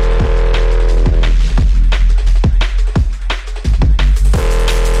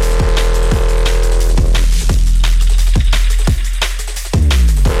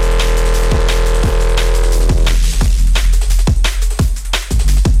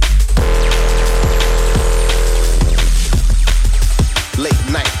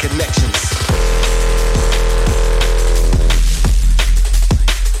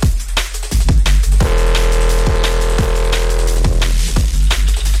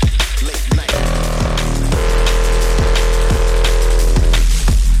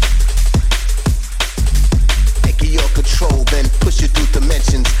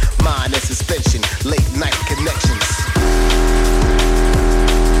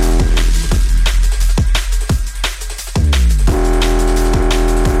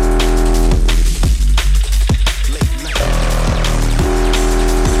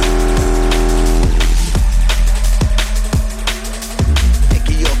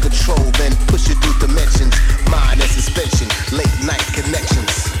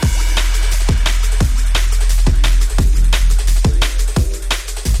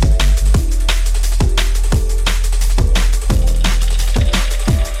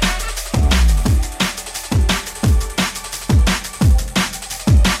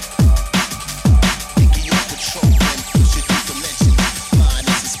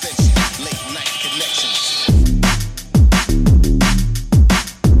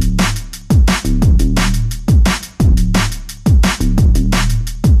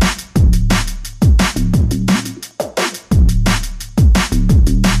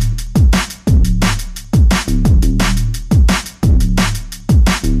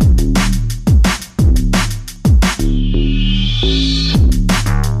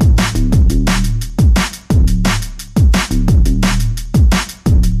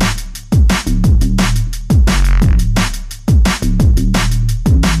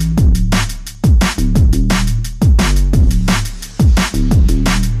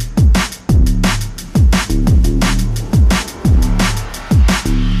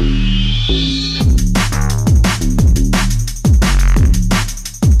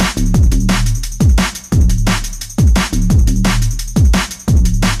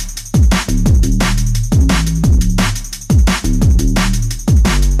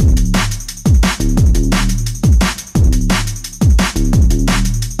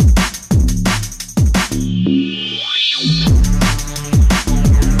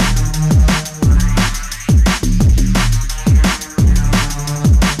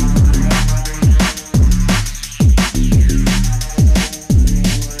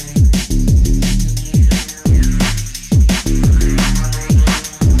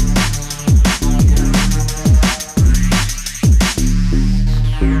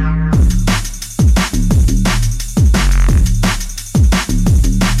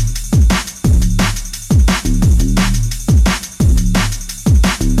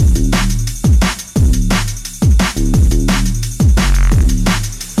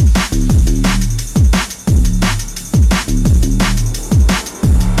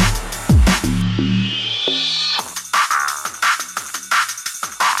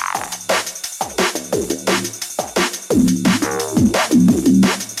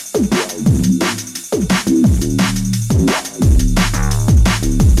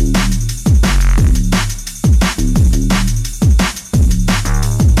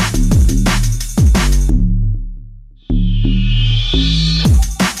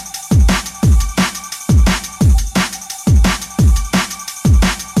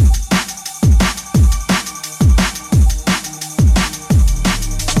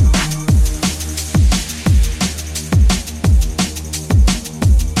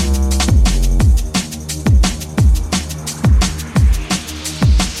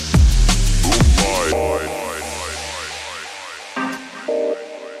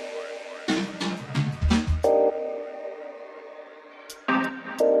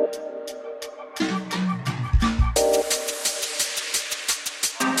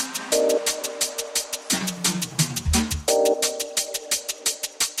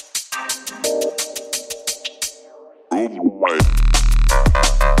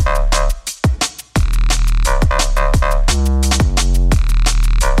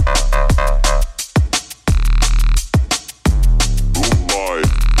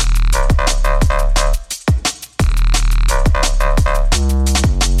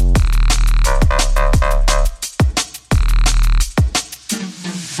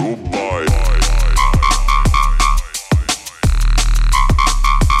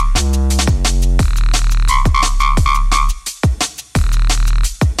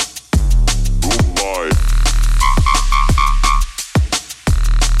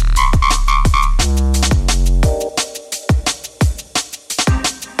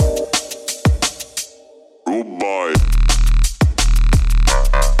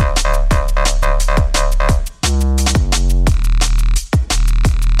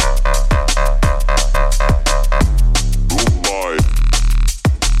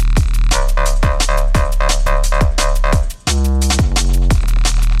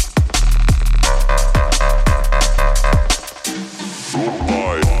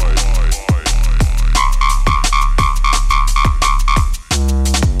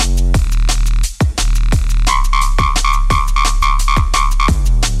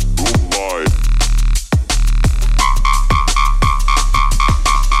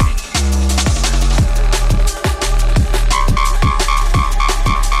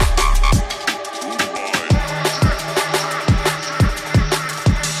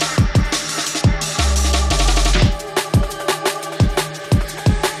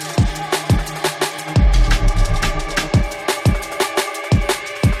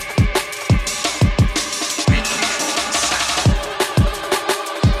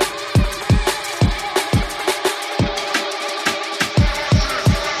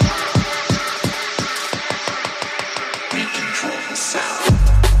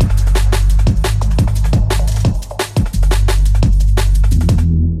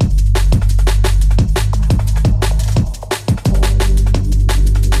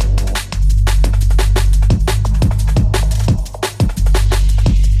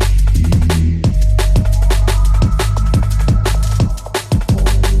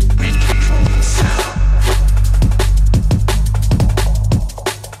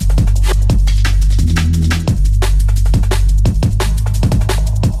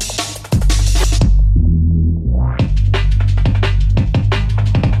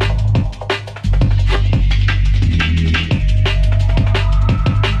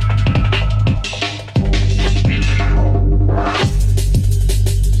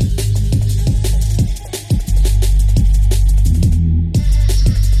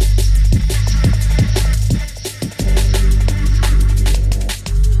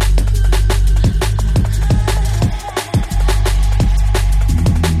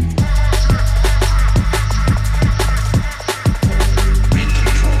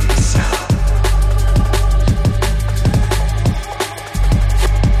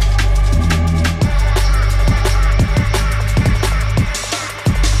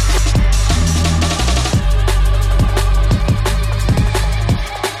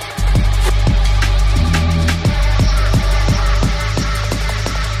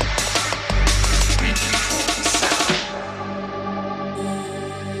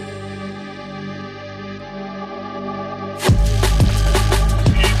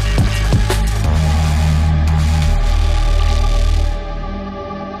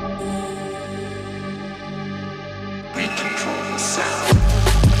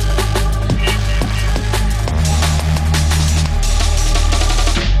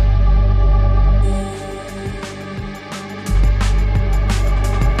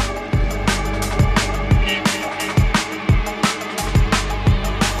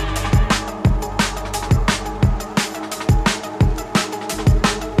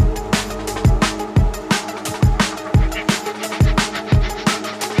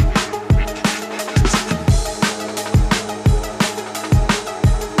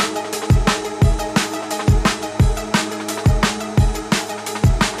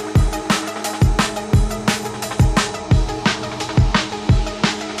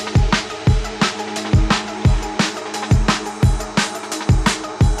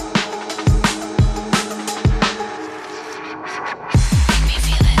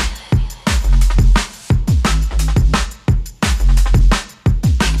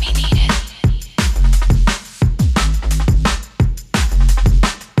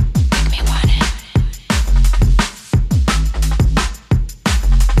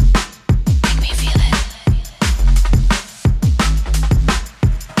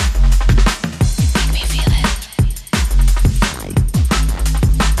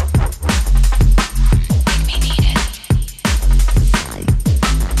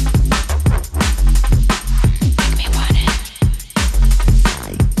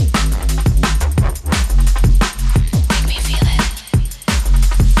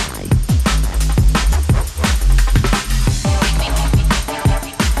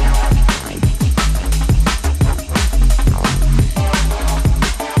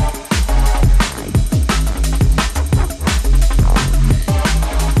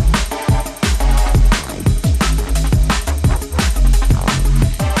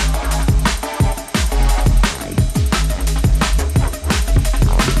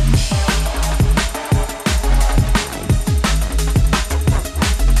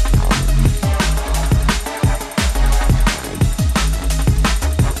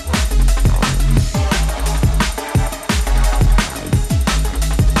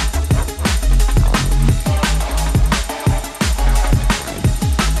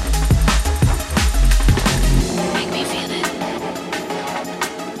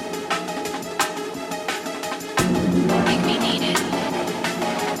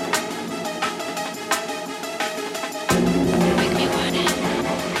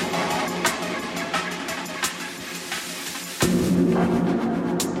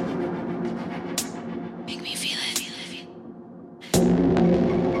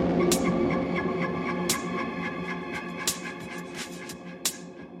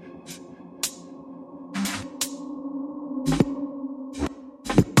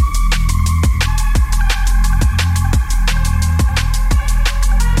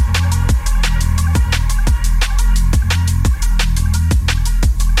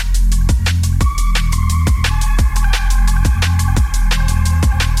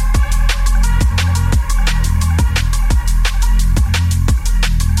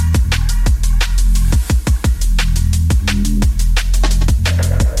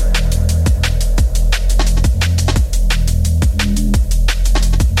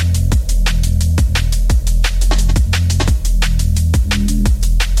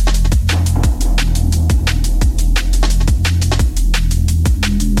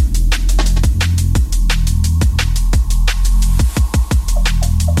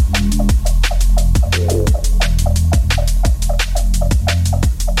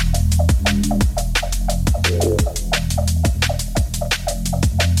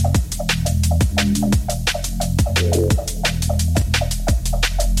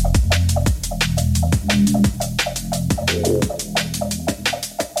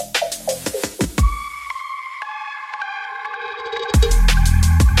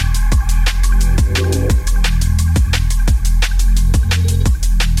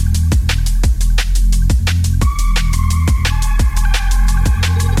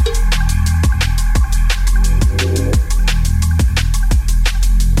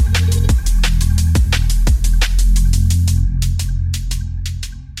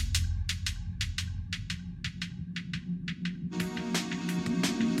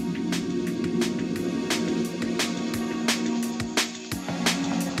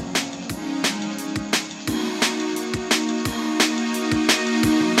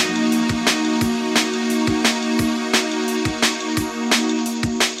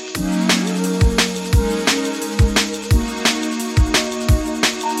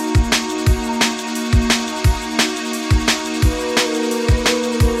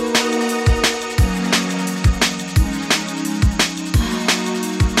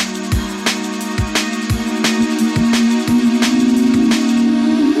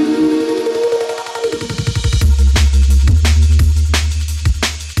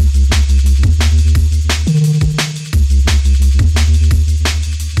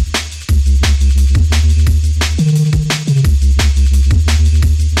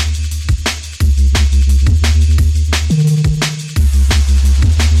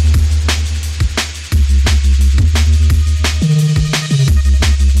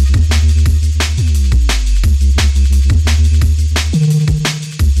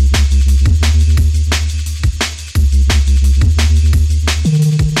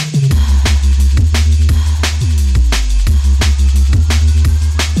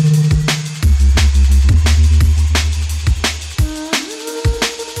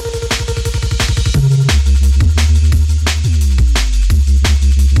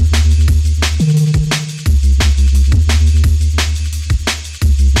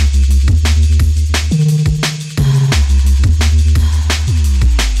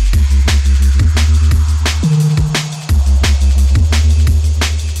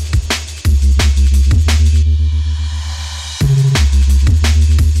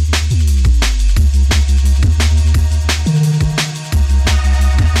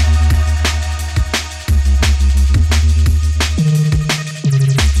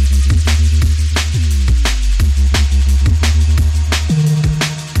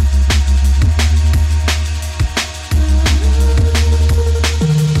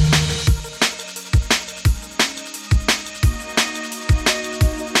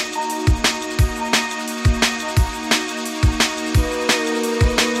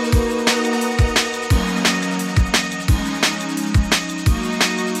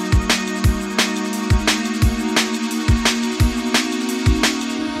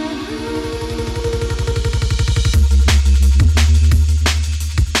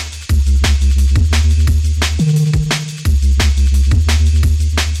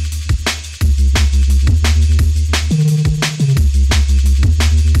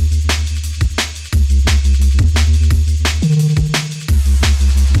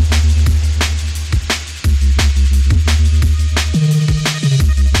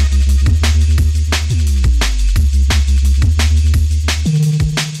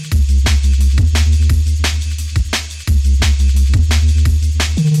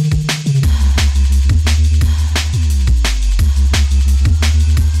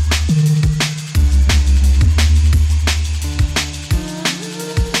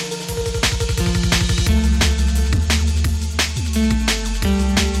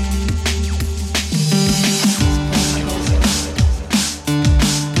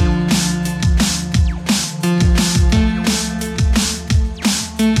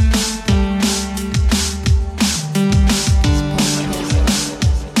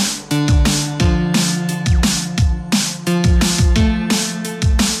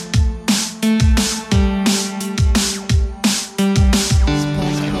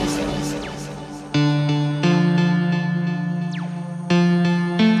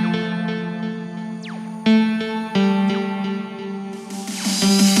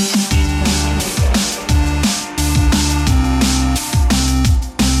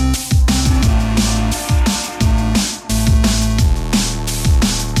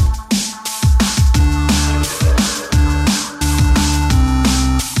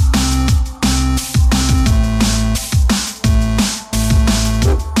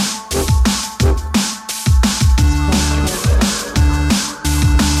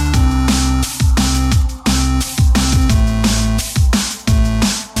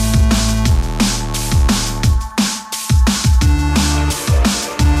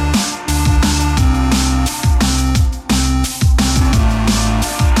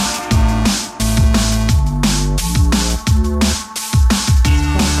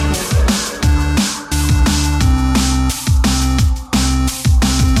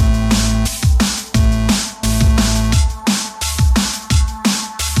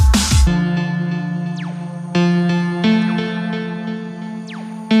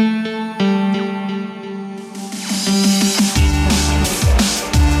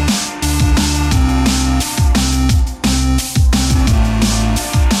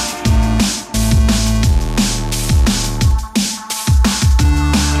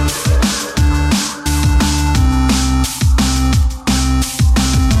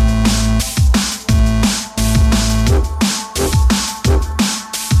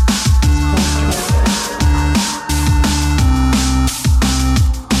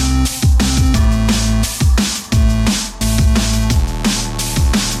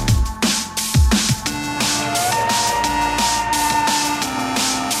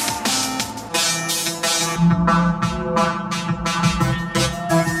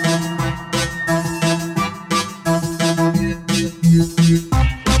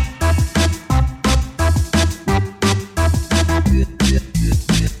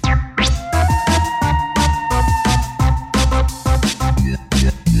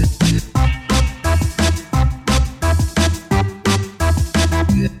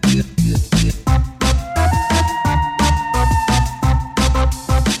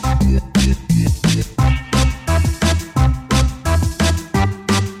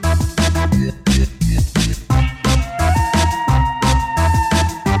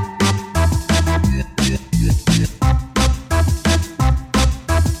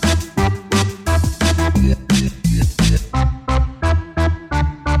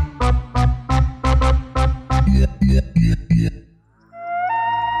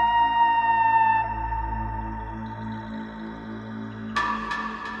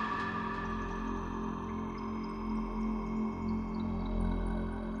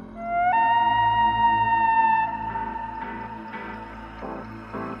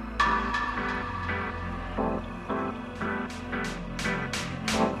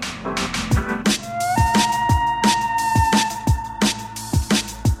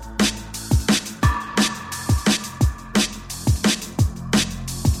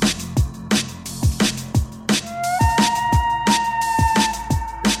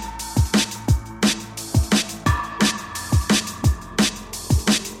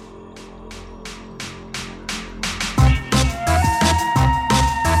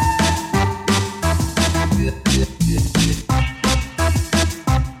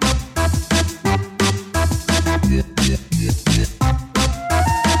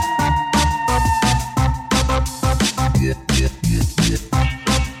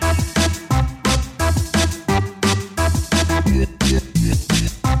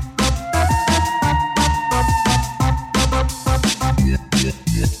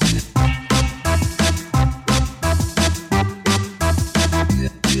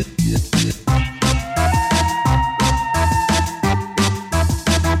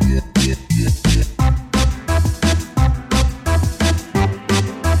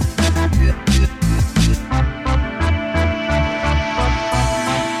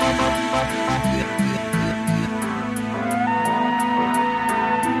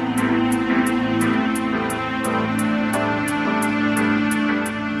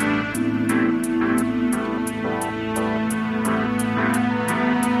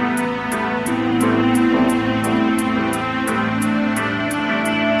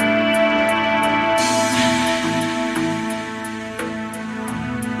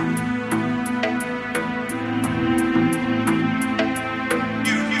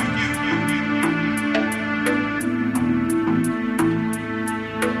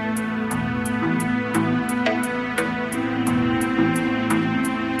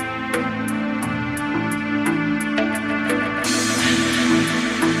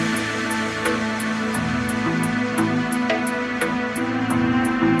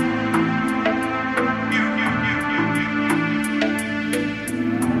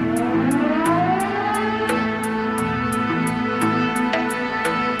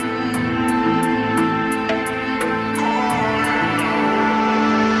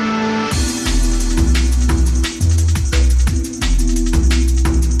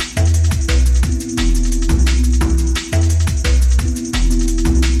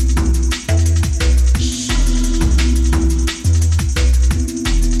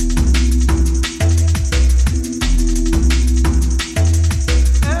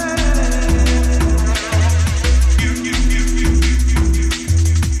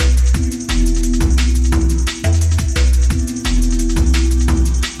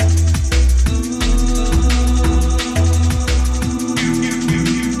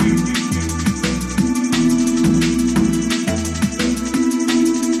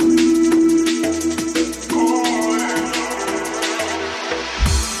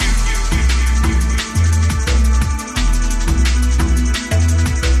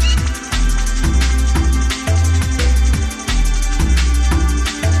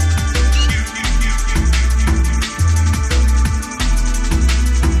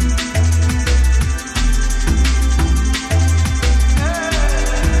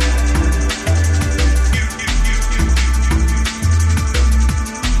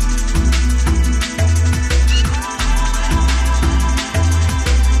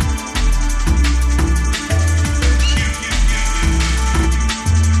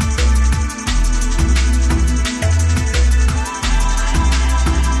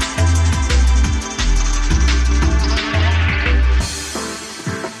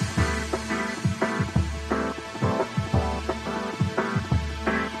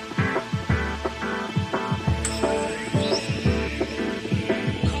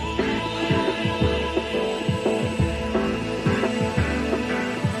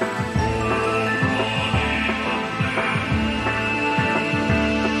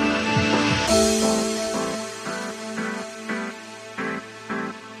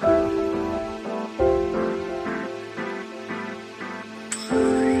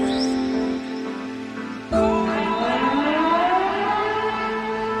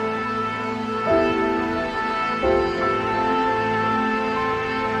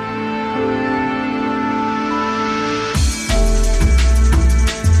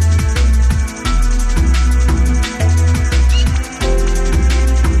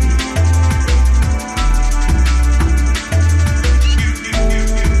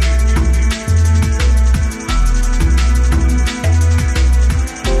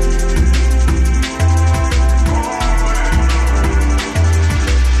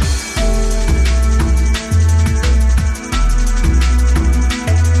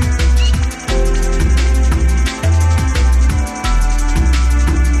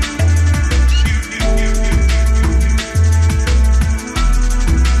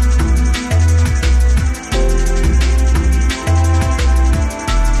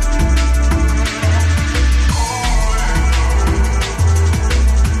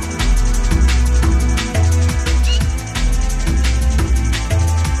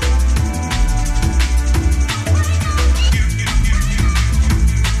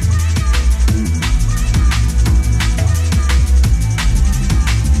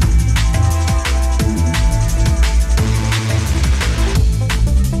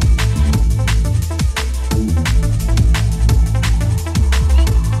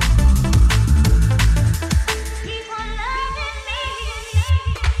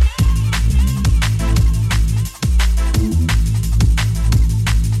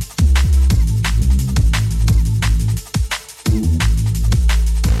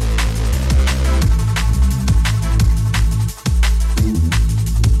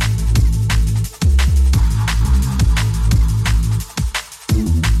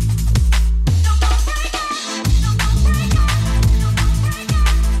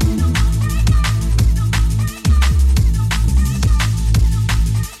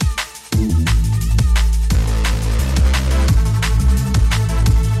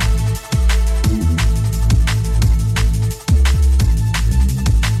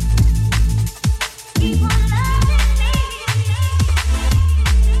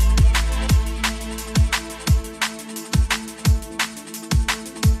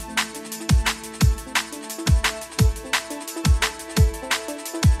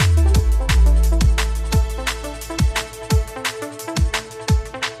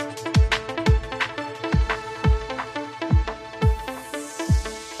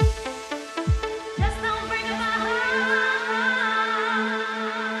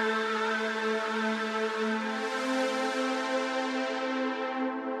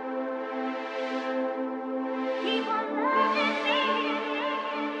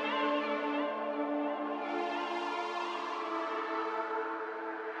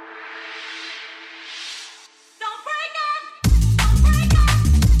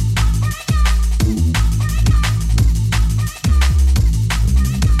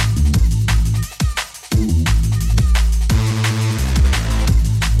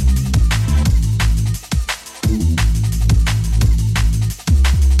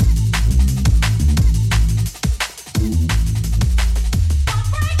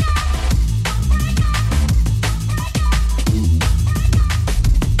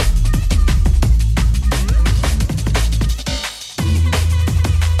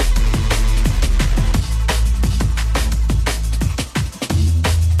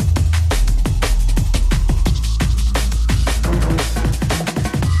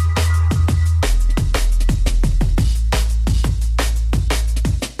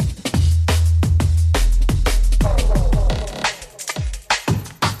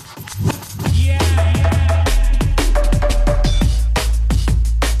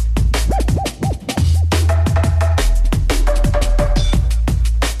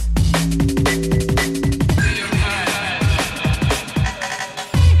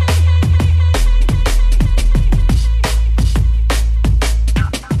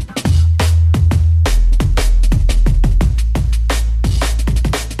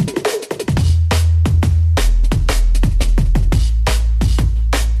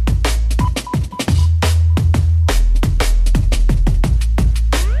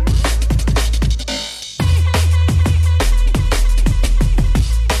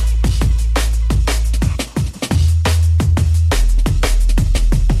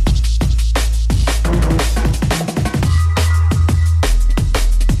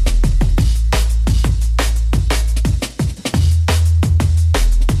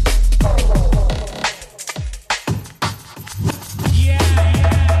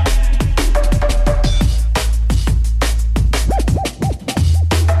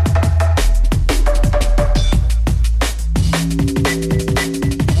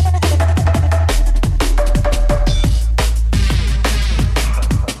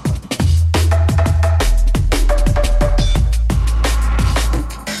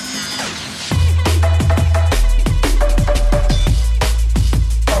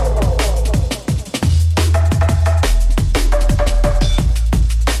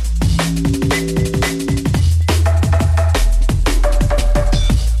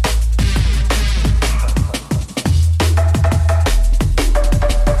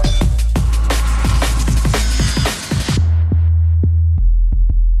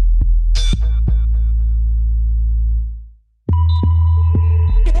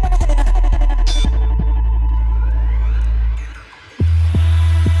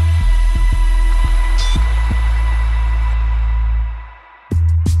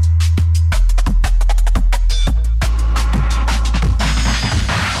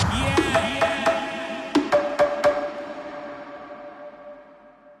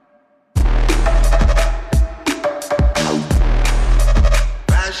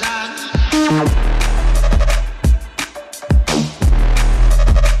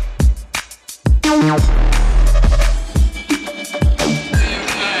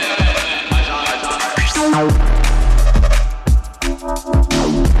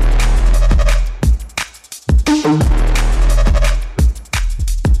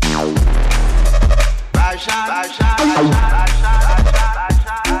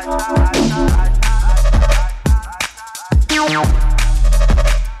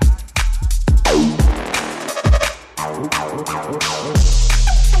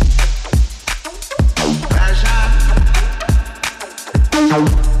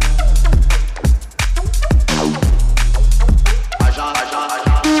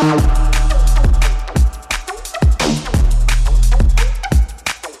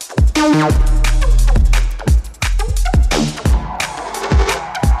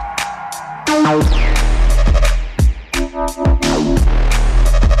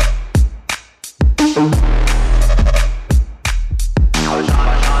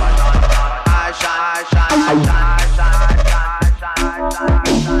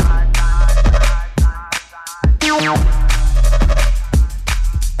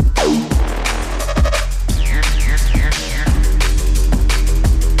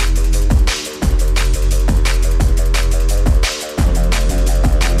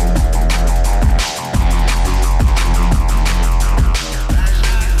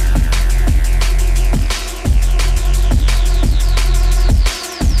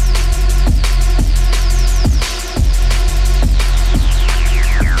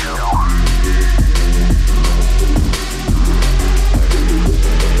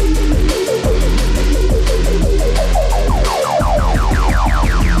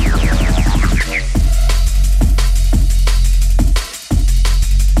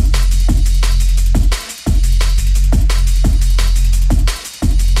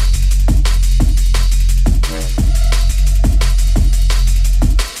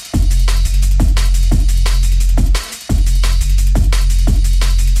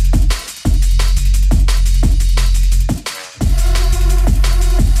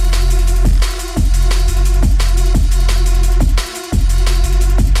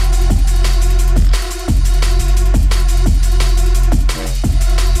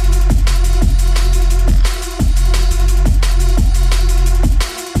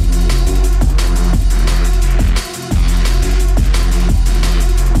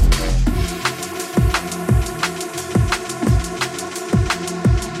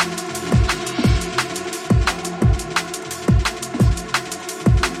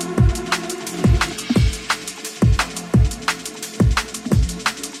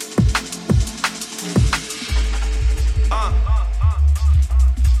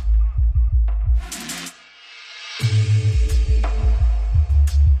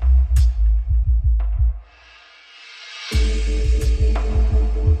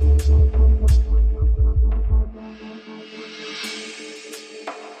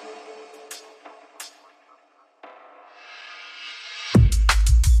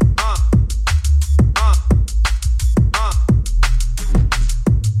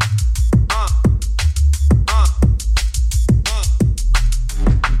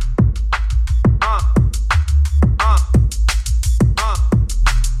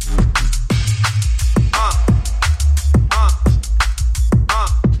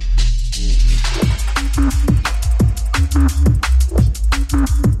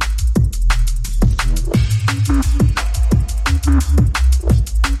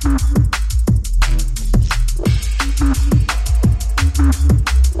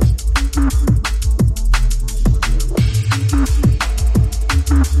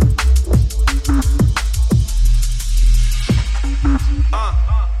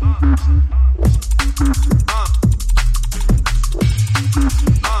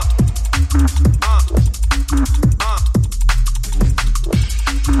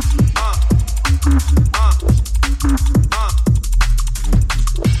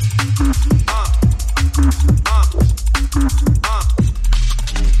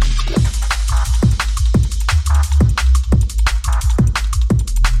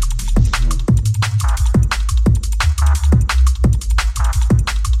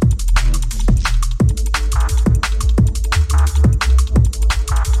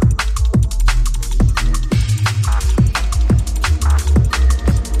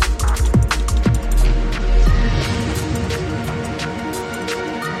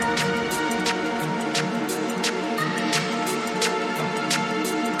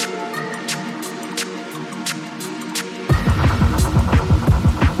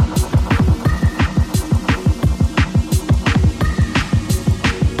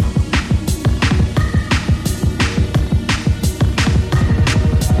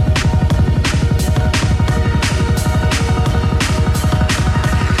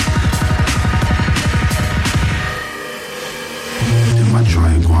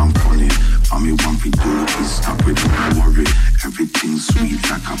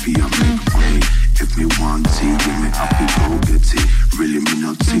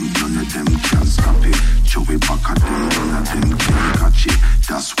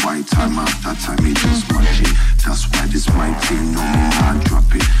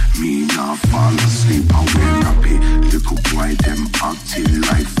 fall asleep, I wake up it. Little boy boy them acting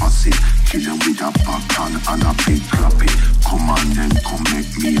like fussy. Kill them with a backhand and a big clappy. Come on then, come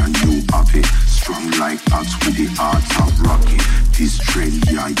make me and you happy. Strong like axe with the heart of Rocky. This train,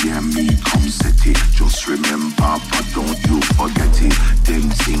 yeah, me come set it. Just remember, but don't you forget it. Them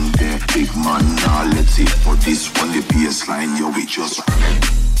thing there, big man, now let it. But this one, the baseline, yo, we just...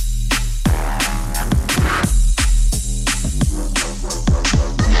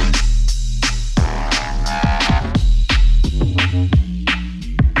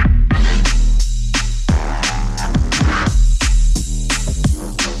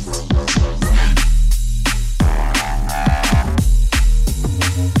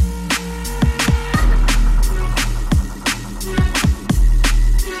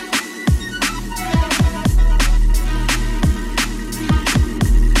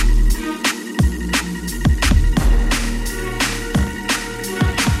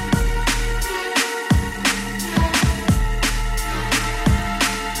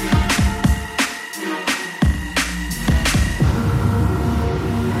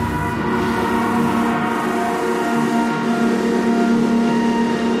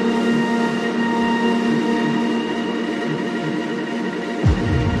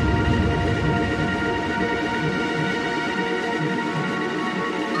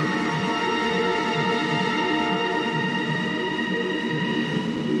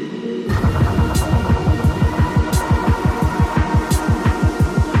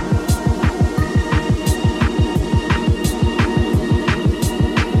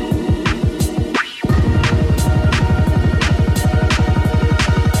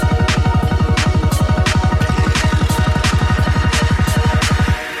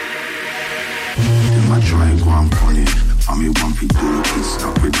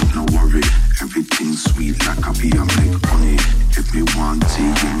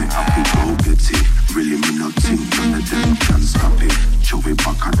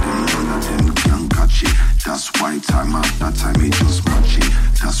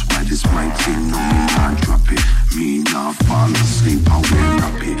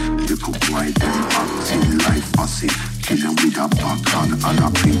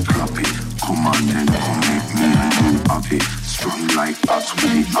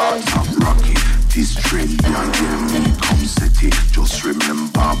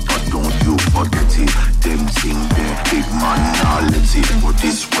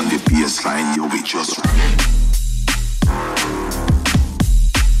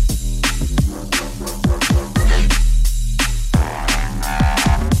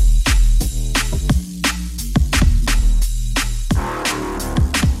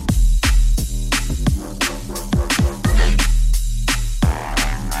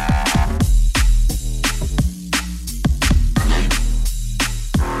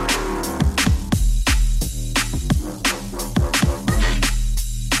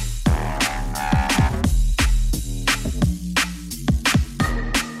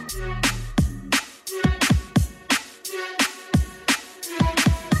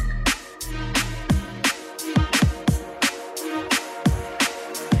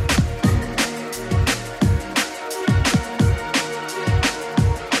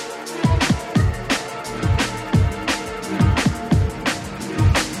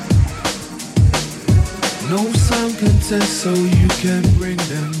 So you can bring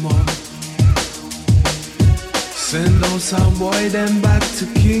them on. Send on some boy them back to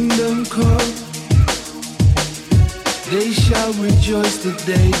Kingdom Come. They shall rejoice the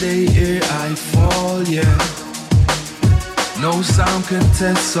day they hear I fall, yeah. No sound can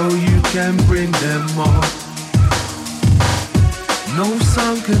test, so you can bring them on. No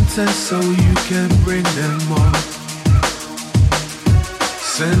sound can test, so you can bring them on.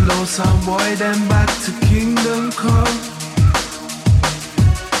 Send on some boy them back to Kingdom Come.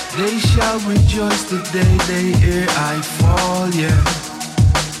 They shall rejoice the day they hear I fall, yeah.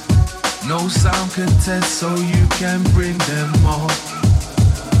 No sound can test, so you can bring them all.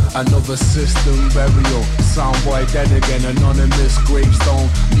 Another system burial, soundboy dead again, anonymous gravestone,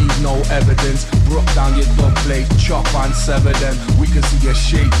 leave no evidence, broke down your dub plate, chop and sever them, we can see you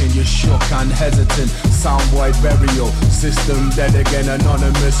shaking, you're shook and hesitant, soundboy burial, system dead again,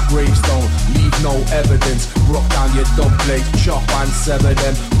 anonymous gravestone, leave no evidence, broke down your dub plate, chop and sever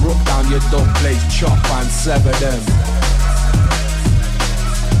them, broke down your dub plate, chop and sever them.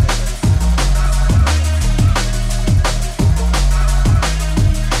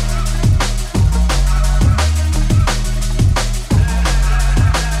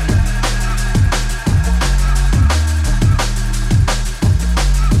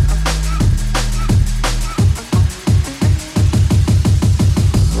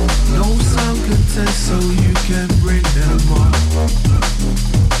 So you can bring them on.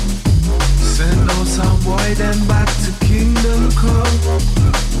 them back to kingdom come.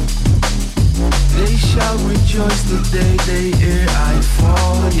 They shall rejoice the day they hear I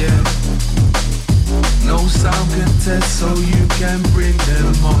fall, yeah. No sound can test, so you can bring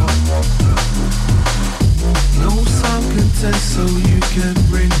them on. No sound can test, so you can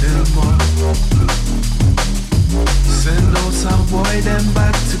bring them on. Send those sound boy them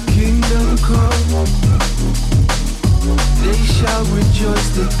back to kingdom come. They shall rejoice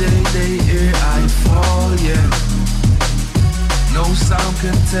the day they hear I fall, yeah. No sound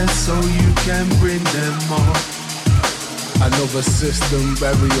can test, so you can bring them on. Another system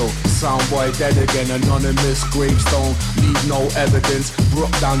burial, soundboy dead again, anonymous gravestone, leave no evidence,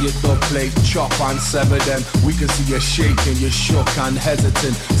 broke down your dub plate, chop and sever them, we can see you shaking, you shook and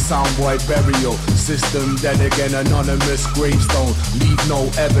hesitant, soundboy burial, system dead again, anonymous gravestone, leave no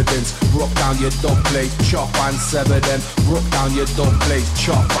evidence, broke down your dub plate, chop and sever them, broke down your dub plate,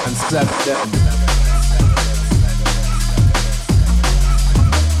 chop and sever them.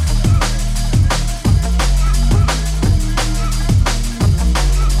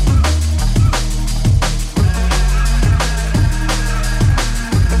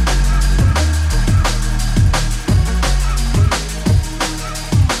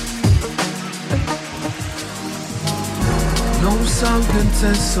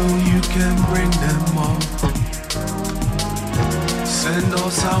 So you can bring them on. Send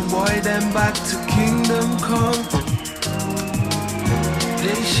all sound boy them back to kingdom come.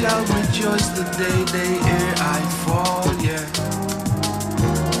 They shall rejoice the day they hear I fall, yeah.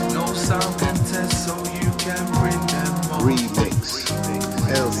 No sound can test, so you can bring them on. Remix,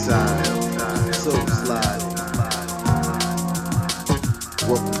 L-Side, Soul Slide.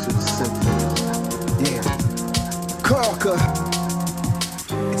 Welcome to the symphony. Yeah. Conquer.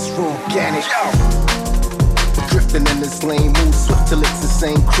 Organic. Drifting in this lane, move swift till it's the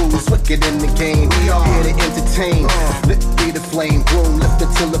same cruise, wicked in the game. We are here to entertain. Lit be the flame, room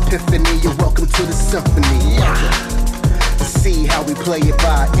lifted till epiphany. You're welcome to the symphony. See how we play it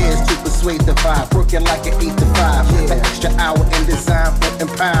by ears to persuade the vibe. Working like an 8 to 5. An extra hour in design for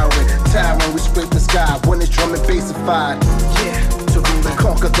empowering. Towering, we scrape the sky when it's drum and bassified. Yeah. To rule and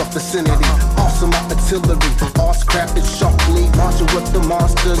conquer the vicinity. Awesome artillery, all crafted sharply. Marching with the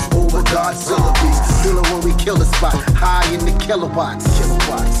monsters over Godzilla beats. Feeling when we kill a spot, high in the kilowatts.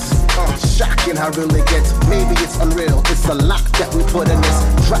 Shocking how real it gets. Maybe it's unreal. It's a lot that we put in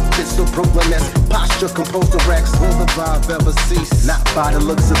this. Drop this so Brooklyn-esque. Posture composed of Rex. Will the vibe ever cease? Not by the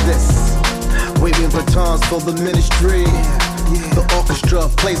looks of this. Waving batons for the ministry. The orchestra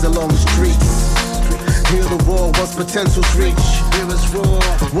plays along the streets. Hear the roar once potentials reach. Hear us roar.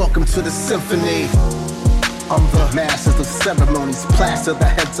 Welcome to the symphony. I'm the masters of ceremonies. Plaster the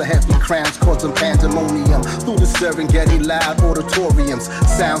heads of heavy crowns, causing pandemonium. Through the Serengeti loud auditoriums.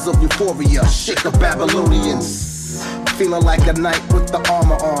 Sounds of euphoria, shake the Babylonians. Feeling like a knight with the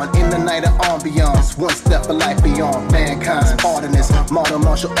armor on. In the night of ambiance. One step of life beyond mankind's pardonness. Modern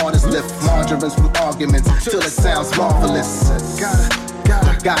martial artists lift margarines from arguments till it sounds marvelous.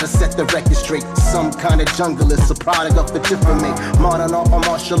 Gotta set the record straight. Some kind of junglist, a product of the different make. Modern art or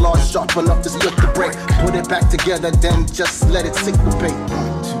martial arts, sharp enough to split the break. Put it back together, then just let it syncopate.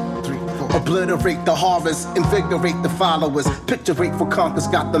 1, 2, 3, 4. Obliterate the horrors, invigorate the followers. Picture rate for conquers,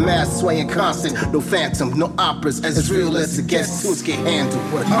 got the mass swaying constant. No phantom, no operas, as real as it gets. Tunes get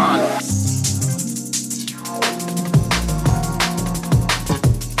handled with honor.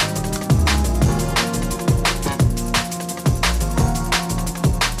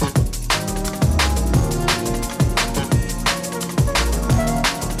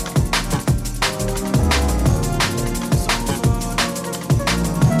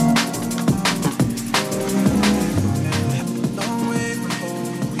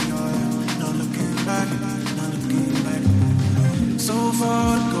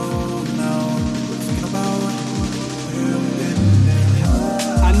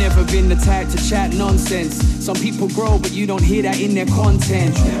 Some people grow, but you don't hear that in their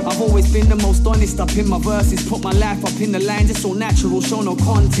content. I've always been the most honest up in my verses. Put my life up in the lines, it's so natural, show no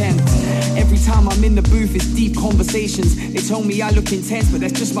content. Every time I'm in the booth, it's deep conversations. They tell me I look intense, but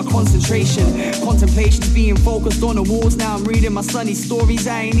that's just my concentration. Contemplation's being focused on the walls. Now I'm reading my sunny stories,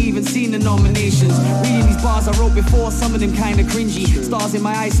 I ain't even seen the nominations. Reading these bars I wrote before, some of them kinda cringy. Stars in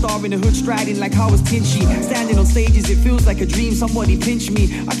my eyes, star in the hood, striding like how was Tinchy. Standing on stages, it feels like a dream, somebody pinch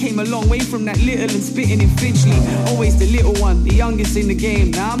me. I came a long way from that little and spitting in Finchley. Always the little one, the youngest in the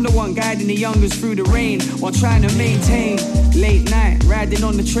game. Now I'm the one guiding the youngest through the rain, while trying to maintain. Late night, riding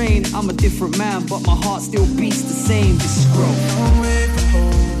on the train. I'm a different man, but my heart still beats the same. This is growth. Long way from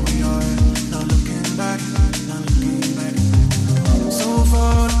home we are, not looking back, not looking back. So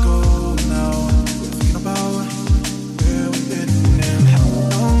far to go now, we're thinking about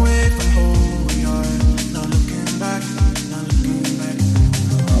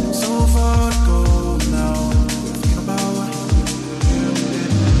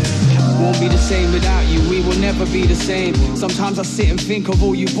same without you, we will never be the same. Sometimes I sit and think of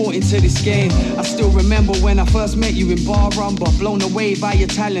all you brought into this game. I still remember when I first met you in Bar Rumba, blown away by your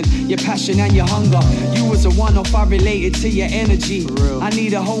talent, your passion and your hunger. You was a one-off, I related to your energy. I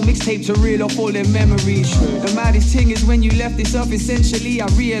need a whole mixtape to reel off all them memories. The maddest thing is when you left this earth, essentially I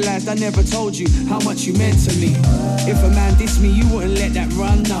realized I never told you how much you meant to me. If a man dissed me, you wouldn't let that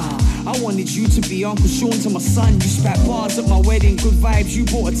run, nah. I wanted you to be Uncle Sean to my son. You spat bars at my wedding, good vibes, you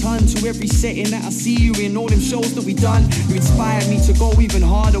brought a ton to every setting that I see you in, all them shows that we done. You inspired me to go even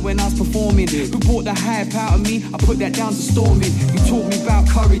harder when I was performing. Who brought the hype out of me? I put that down to storming. You taught me about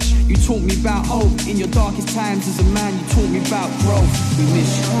courage, you taught me about hope. In your darkest times as a man, you taught me about growth. We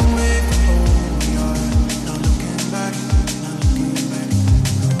miss you.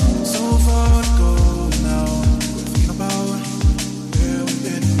 So far to go now. We're thinking about where we've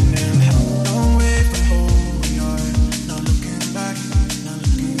been and long way from home we are. Not looking back, not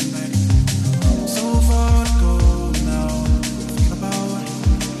looking back. So far to go now. We're thinking about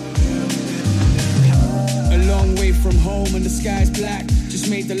where we've been. A long way from home and the sky's black. Just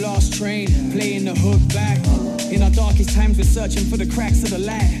made the last train, playing the hook back. In our darkest times we're searching for the cracks of the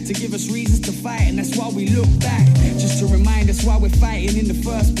light to give us reasons to fight, and that's why we look back. Just to remind us why we're fighting in the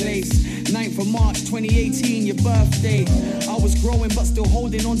first place. 9th of March 2018, your birthday. I was growing but still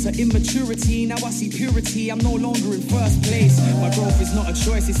holding on to immaturity. Now I see purity, I'm no longer in first place. My growth is not a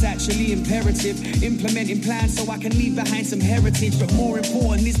choice, it's actually imperative. Implementing plans so I can leave behind some heritage. But more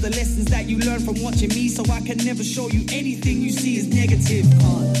important is the lessons that you learn from watching me, so I can never show you anything you see as negative.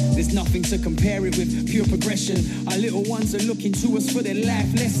 There's nothing to compare it with, pure progression. Our little ones are looking to us for their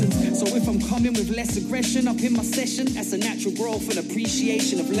life lessons. So if I'm coming with less aggression up in my session, that's a natural growth and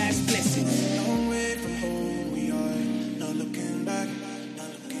appreciation of life's blessings. Long way from home we are. Not looking back, not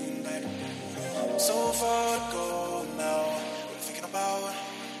looking back. So far to go now. We're thinking about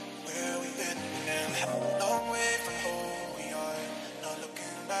where we've been and